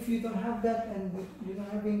 And if you don't have that and you don't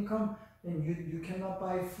have income, then you cannot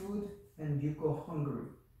buy food and you go hungry.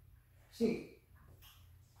 See,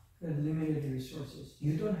 the limited resources.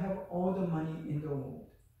 You don't have all the money in the world.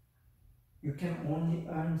 You can only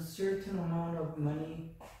earn certain amount of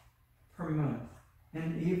money per month.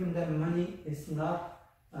 And even that money is not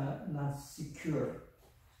secure.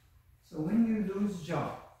 So when you lose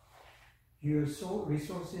job, your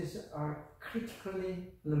resources are critically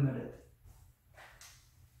limited.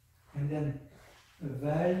 And then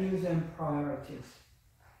values and priorities.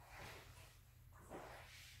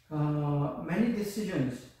 Many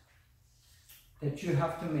decisions that you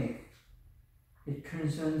have to make, it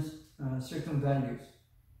concerns certain values.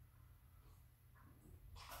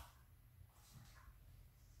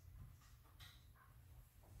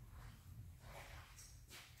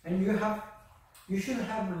 And you should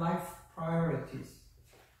have life priorities.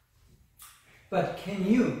 But can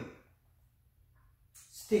you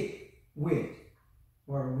stick with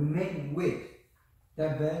or remain with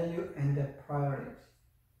that value and the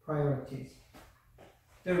priorities?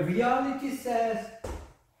 The reality says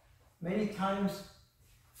many times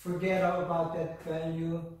forget about that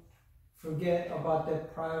value, forget about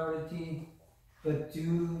that priority, but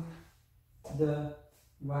do the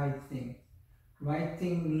right thing. Right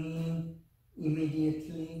thing meaning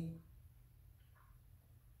immediately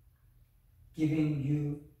giving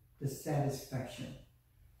you the satisfaction.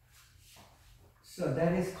 So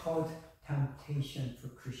that is called temptation for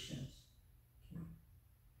Christians.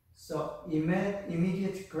 So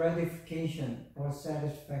immediate gratification or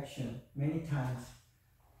satisfaction many times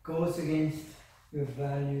goes against your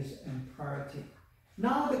values and priority.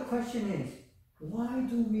 Now the question is, why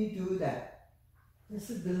do we do that? It's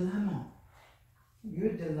a dilemma.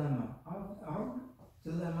 Your dilemma, our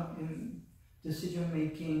dilemma in decision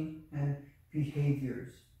making and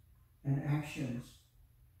behaviors and actions.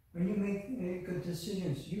 When you make good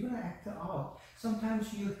decisions, you're going to act out.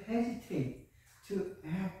 Sometimes you hesitate to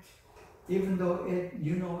act, even though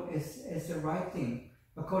it's the right thing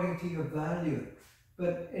according to your value.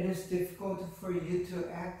 But it is difficult for you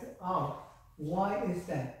to act out. Why is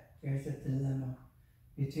that? There's a dilemma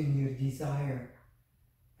between your desire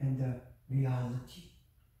and the reality.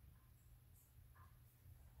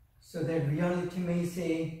 So that reality may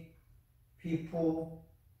say, people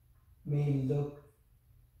may look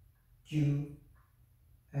you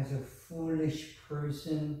as a foolish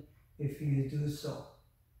person if you do so.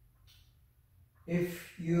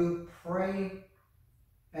 If you pray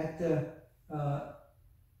at the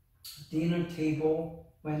dinner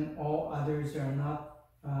table when all others are not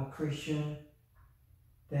Christian,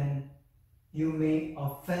 then you may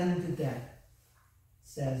offend them,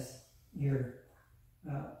 says your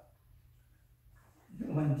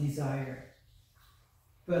one desire.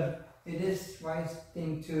 But it is right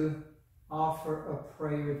thing to offer a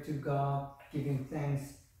prayer to God, giving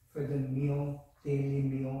thanks for the meal, daily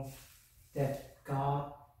meal that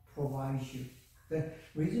God provides you. The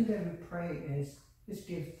reason that we pray is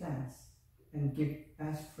give thanks and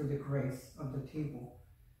ask for the grace of the table.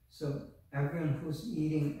 So everyone who's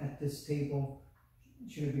eating at this table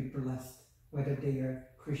should be blessed, whether they are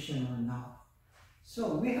Christian or not.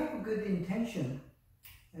 So we have a good intention,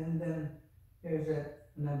 and then there's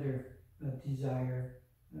another desire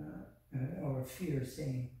or fear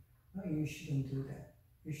saying, no, you shouldn't do that.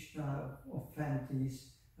 You should not offend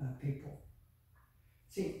these people.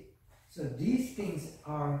 See, so these things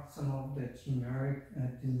are some of the generic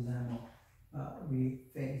dilemma we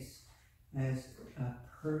face as a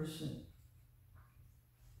person.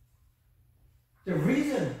 The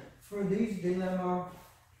reason for these dilemma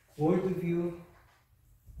worldview,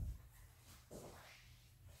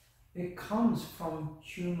 it comes from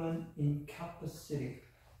human incapacity.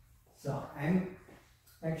 So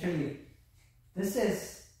this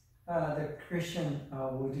is the Christian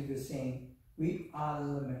worldview saying we are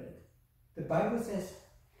limited. The Bible says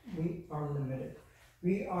we are limited.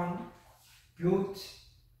 We are built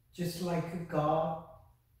just like God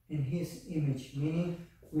in His image, meaning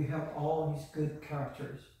we have all His good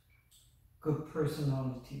characters, good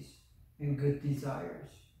personalities, and good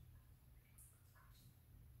desires.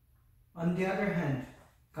 On the other hand,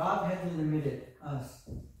 God has limited us.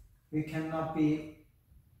 We cannot be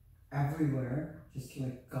everywhere, just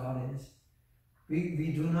like God is.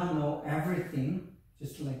 We do not know everything,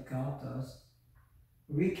 just like God does.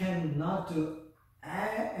 We cannot do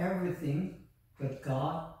everything, but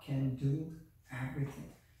God can do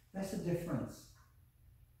everything. That's the difference.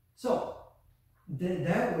 So,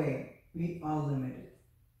 that way, we are limited.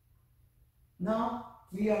 Now,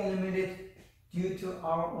 we are limited due to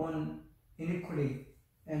our own iniquity,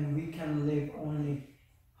 and we can live only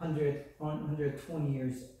 120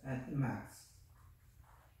 years at max.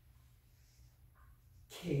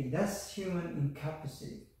 Okay, that's human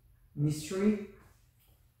incapacity. Mystery,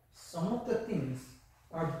 some of the things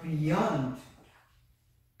are beyond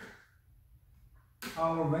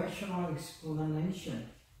our rational explanation.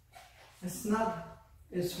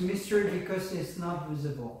 It's mystery because it's not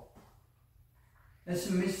visible. It's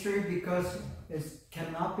a mystery because it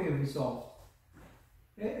cannot be resolved.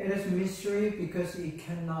 It is mystery because it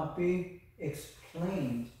cannot be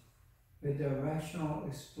explained with a rational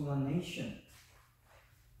explanation.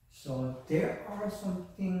 So there are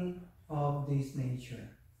something of this nature.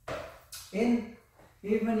 Even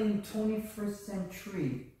in 21st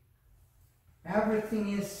century,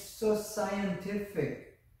 everything is so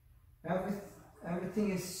scientific.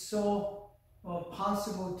 Everything is so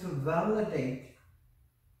possible to validate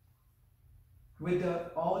with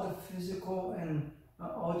all the physical and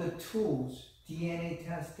all the tools, DNA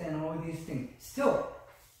test and all these things. Still,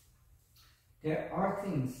 there are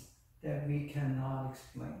things that we cannot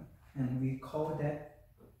explain, and we call that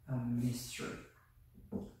a mystery.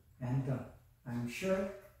 And I'm sure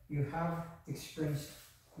you have experienced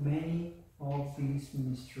many of these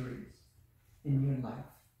mysteries in your life.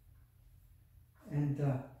 And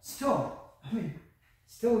still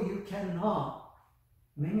you cannot,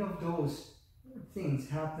 many of those things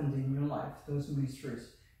happened in your life, those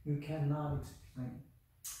mysteries, you cannot explain.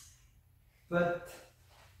 But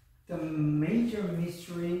the major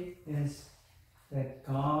mystery is that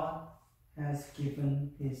God has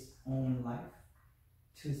given His own life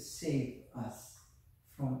to save us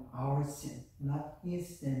from our sin. Not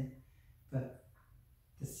His sin, but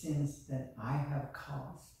the sins that I have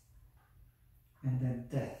caused and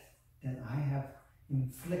the death that I have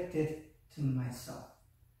inflicted to myself.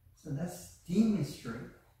 So that's the mystery.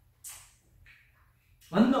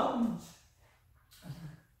 Unknowns.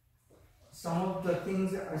 Some of the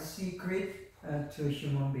things are secret to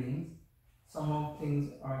human beings. Some of the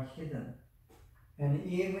things are hidden. And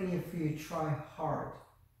even if you try hard,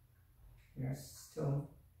 they are still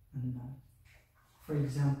unknown. For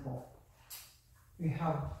example, we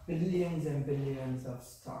have billions and billions of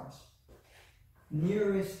stars.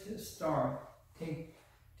 Nearest star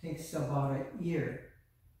takes about a year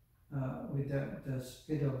with the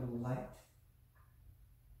speed of light.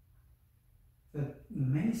 But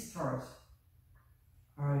many stars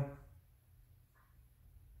are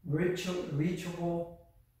reachable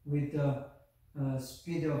with the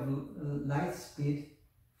speed of light speed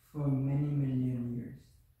for many million years.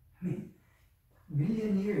 I mean,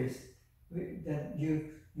 million years that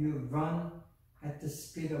you run at the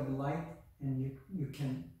speed of light, and you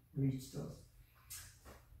can reach those.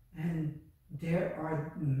 And there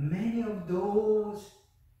are many of those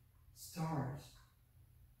stars,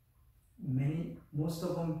 most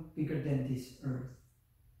of them bigger than this earth.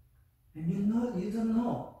 And you don't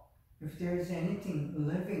know if there is anything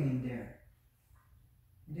living in there.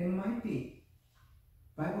 There might be.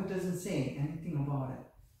 Bible doesn't say anything about it.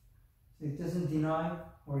 So it doesn't deny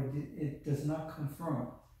or it does not confirm.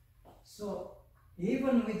 So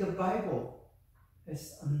even with the Bible,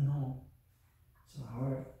 it's unknown. So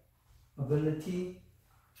ability,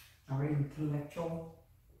 our intellectual,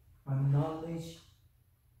 our knowledge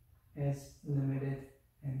is limited,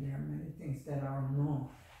 and there are many things that are known.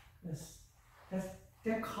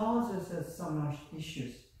 That causes us so much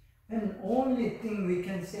issues. And the only thing we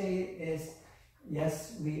can say is,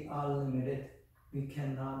 yes, we are limited. We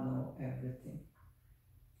cannot know everything.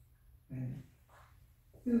 And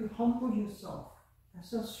you humble yourself.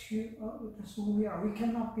 That's who we are. We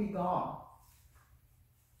cannot be God.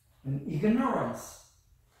 And ignorance.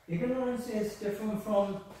 Ignorance is different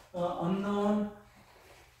from unknown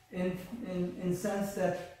in sense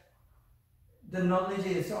that the knowledge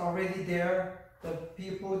is already there. The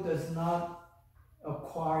people does not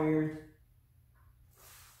acquired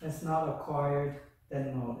that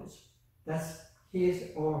knowledge. That's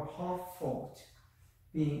his or her fault,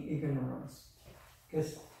 being ignorance.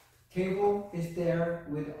 Because table is there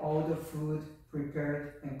with all the food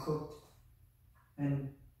prepared and cooked,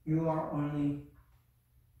 and you are only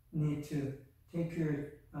need to take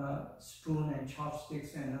your spoon and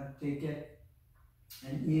chopsticks and take it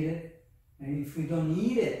and eat it. And if you don't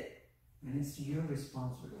eat it, then it's your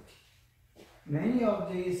responsibility. Many of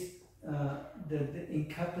these, the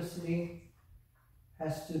incapacity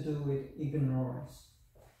has to do with ignorance.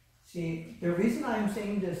 See, the reason I'm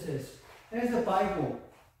saying this is, there's a Bible.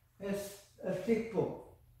 It's a thick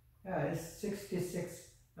book. Yeah, it's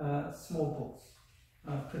 66 small books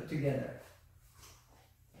put together.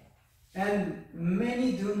 And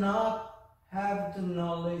many do not have the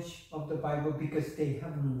knowledge of the Bible because they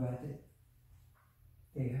haven't read it.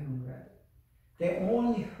 They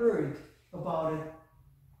only heard about it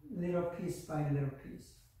little piece by little piece.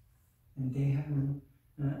 And they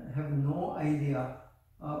have no idea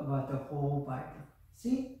about the whole Bible.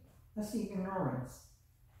 See? That's ignorance.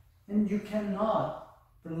 And you cannot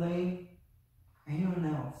blame anyone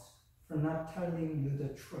else for not telling you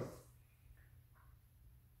the truth.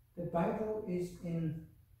 The Bible is in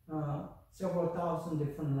several thousand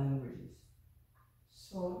different languages.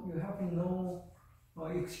 So you have no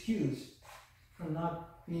excuse for not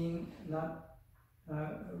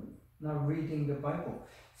reading the Bible.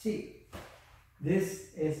 See,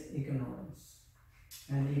 this is ignorance,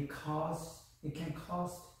 and it can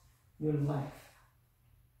cost your life.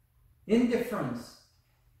 Indifference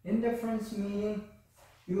meaning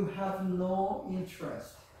you have no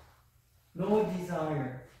interest, no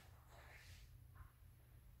desire.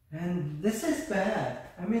 And this is bad.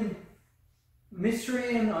 I mean,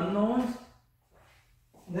 mystery and unknowns,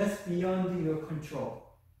 that's beyond your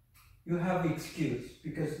control. You have excuse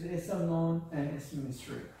because it's unknown and it's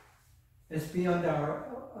mystery. It's beyond our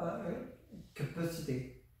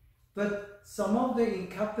capacity. But some of the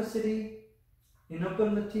incapacity,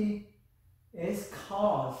 inability is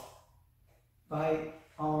caused by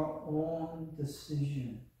our own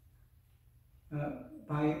decision,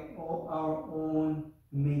 by our own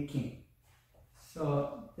making.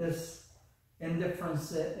 So this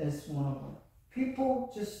indifference is one of them.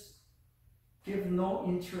 People just give no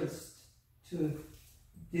interest to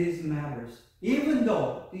these matters, even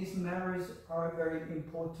though these matters are very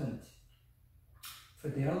important for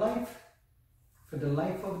their life, for the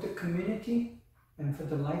life of the community, and for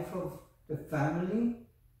the life of the family,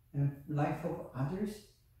 and life of others.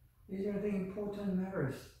 These are the important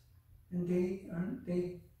matters, and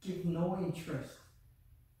they give no interest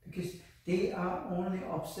because they are only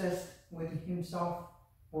obsessed with himself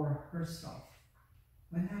or herself.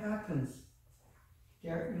 When that happens, they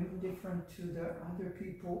are indifferent to the other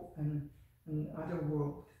people and other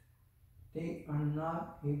world. They are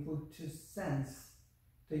not able to sense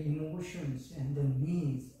the emotions and the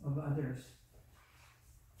needs of others.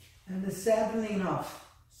 And sadly enough,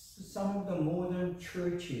 some of the modern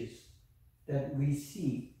churches that we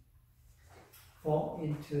see fall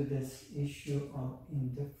into this issue of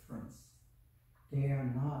indifference. They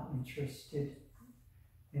are not interested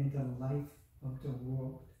in the life of the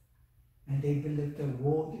world. And they believe the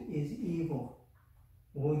world is evil.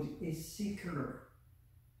 World is secular.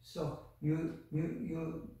 So you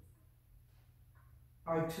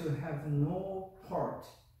are to have no part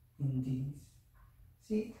in these.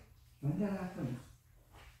 See, when that happens,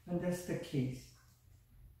 and that's the case,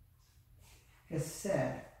 it's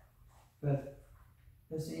sad, but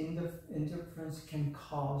this indifference can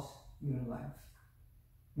cause your life.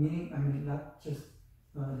 Meaning, I mean, not just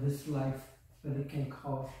this life, but it can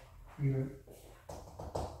cause your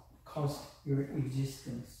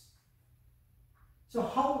existence. So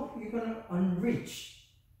how are you going to enrich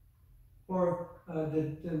or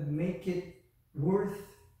make it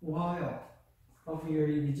worthwhile of your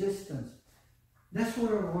existence? That's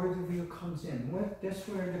where worldview comes in. That's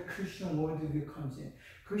where the Christian worldview comes in.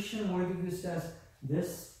 Christian worldview says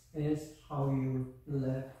this is how you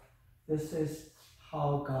live. This is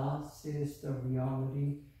how God sees the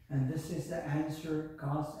reality. And this is the answer,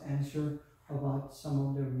 God's answer about some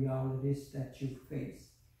of the realities that you face.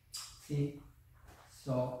 See?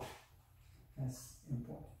 So that's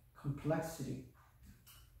important. Complexity.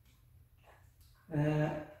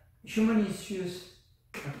 Human issues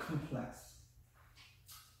are complex.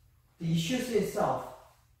 The issues itself,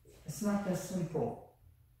 it's not that simple.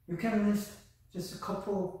 You can list just a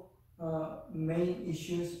couple main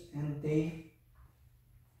issues and they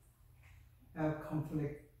have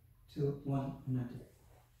conflict to one another.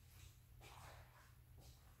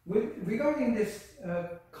 Regarding this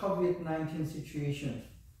COVID-19 situation,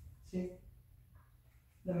 see,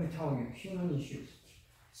 let me tell you, human issues.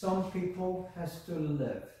 Some people has to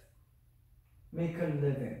live, make a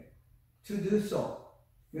living. To do so,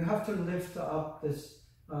 you have to lift up this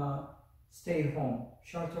stay home,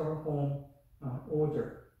 shelter home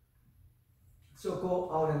order. So go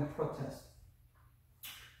out and protest.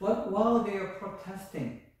 But while they are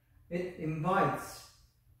protesting, it invites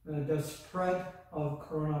the spread of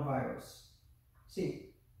coronavirus.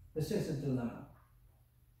 See, this is a dilemma.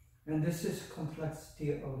 And this is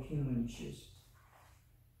complexity of human issues.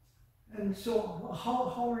 And so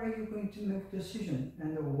how are you going to make a decision?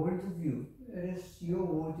 And the worldview, it is your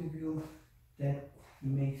worldview that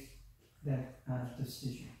makes that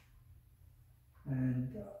decision.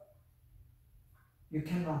 And you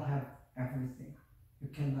cannot have everything. You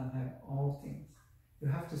cannot have all things. You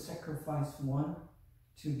have to sacrifice one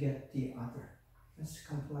to get the other. That's the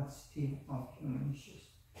complexity of human issues.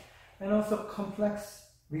 And also complex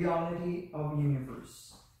reality of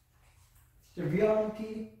universe. The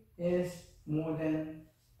reality is more than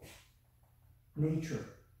nature.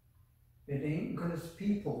 It includes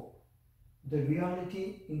people. The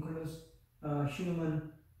reality includes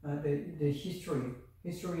human, the history.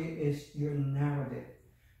 History is your narrative,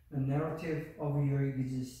 a narrative of your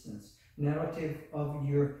existence, narrative of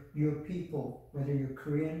your people, whether you're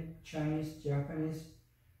Korean, Chinese, Japanese.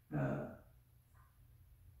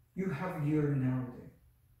 You have your narrative.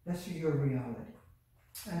 That's your reality.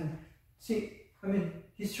 And see, I mean,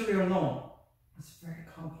 history alone is very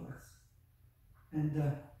complex. And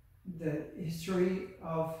the history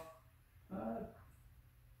of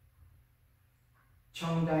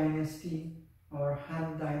Chong Dynasty or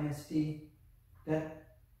Han Dynasty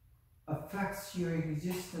that affects your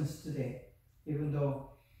existence today, even though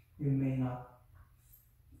you may not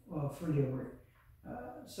fully agree.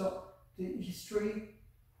 So the history,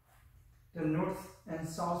 the North and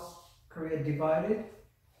South Korea divided,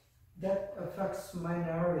 that affects my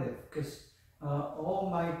narrative, because all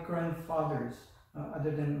my grandfathers,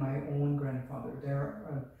 other than my own grandfather, there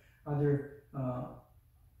are other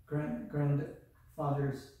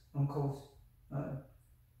grandfathers, uncles.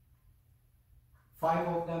 5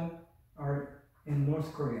 of them are in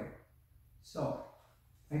North Korea. So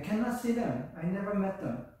I cannot see them. I never met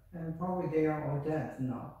them, and probably they are all dead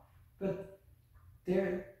now. But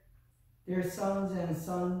their sons and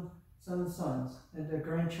sons and their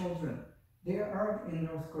grandchildren, they are in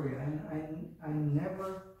North Korea, and I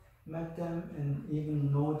never met them and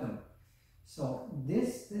even know them. So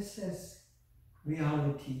this is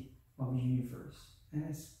reality of the universe, and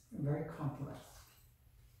it's very complex.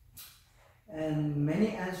 And many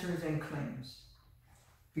answers and claims.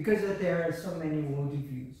 Because there are so many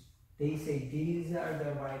worldviews, they say these are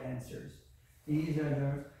the right answers, these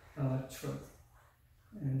are the truth.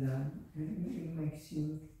 And it makes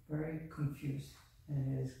you very confused,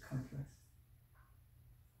 and it is complex.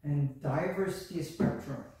 And diversity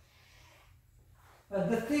spectrum.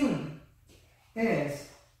 The thing is,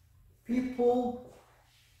 people,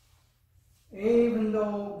 even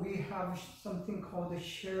though we have something called a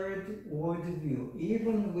shared worldview,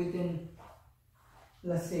 even within,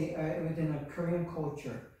 let's say, within a Korean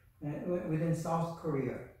culture, within South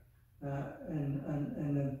Korea,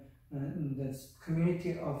 and this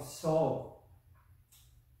community of Seoul,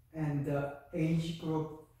 and the age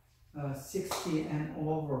group 60 and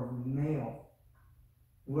over, male,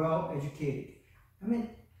 well educated. I mean,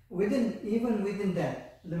 even within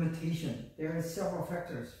that limitation, there are several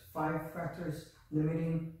factors, 5 factors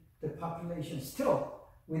limiting the population. Still,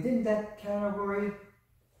 within that category,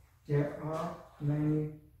 there are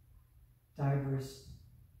many diverse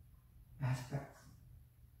aspects,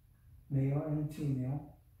 male and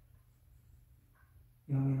female,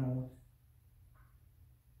 young and old,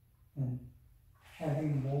 and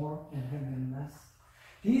having more and having less.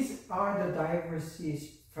 These are the diversity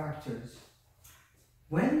factors.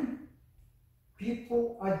 When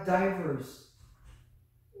people are diverse,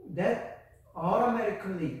 that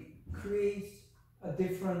automatically creates a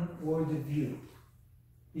different worldview,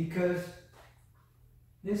 because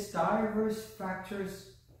these diverse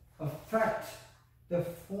factors affect the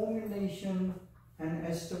formulation and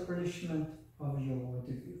establishment of your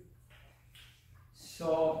worldview.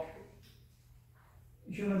 So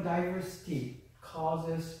human diversity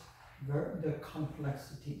causes the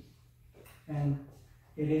complexity, and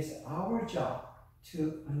it is our job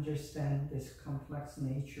to understand this complex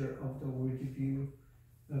nature of the worldview,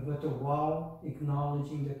 but while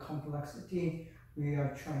acknowledging the complexity, we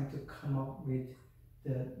are trying to come up with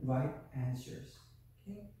the right answers.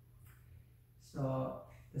 Okay? So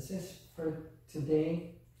this is for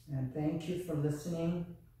today, and thank you for listening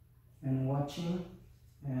and watching,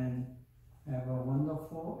 and have a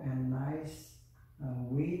wonderful and nice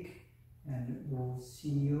week, and we'll see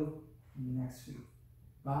you next week.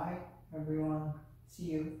 Bye everyone.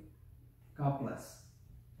 See you. God bless.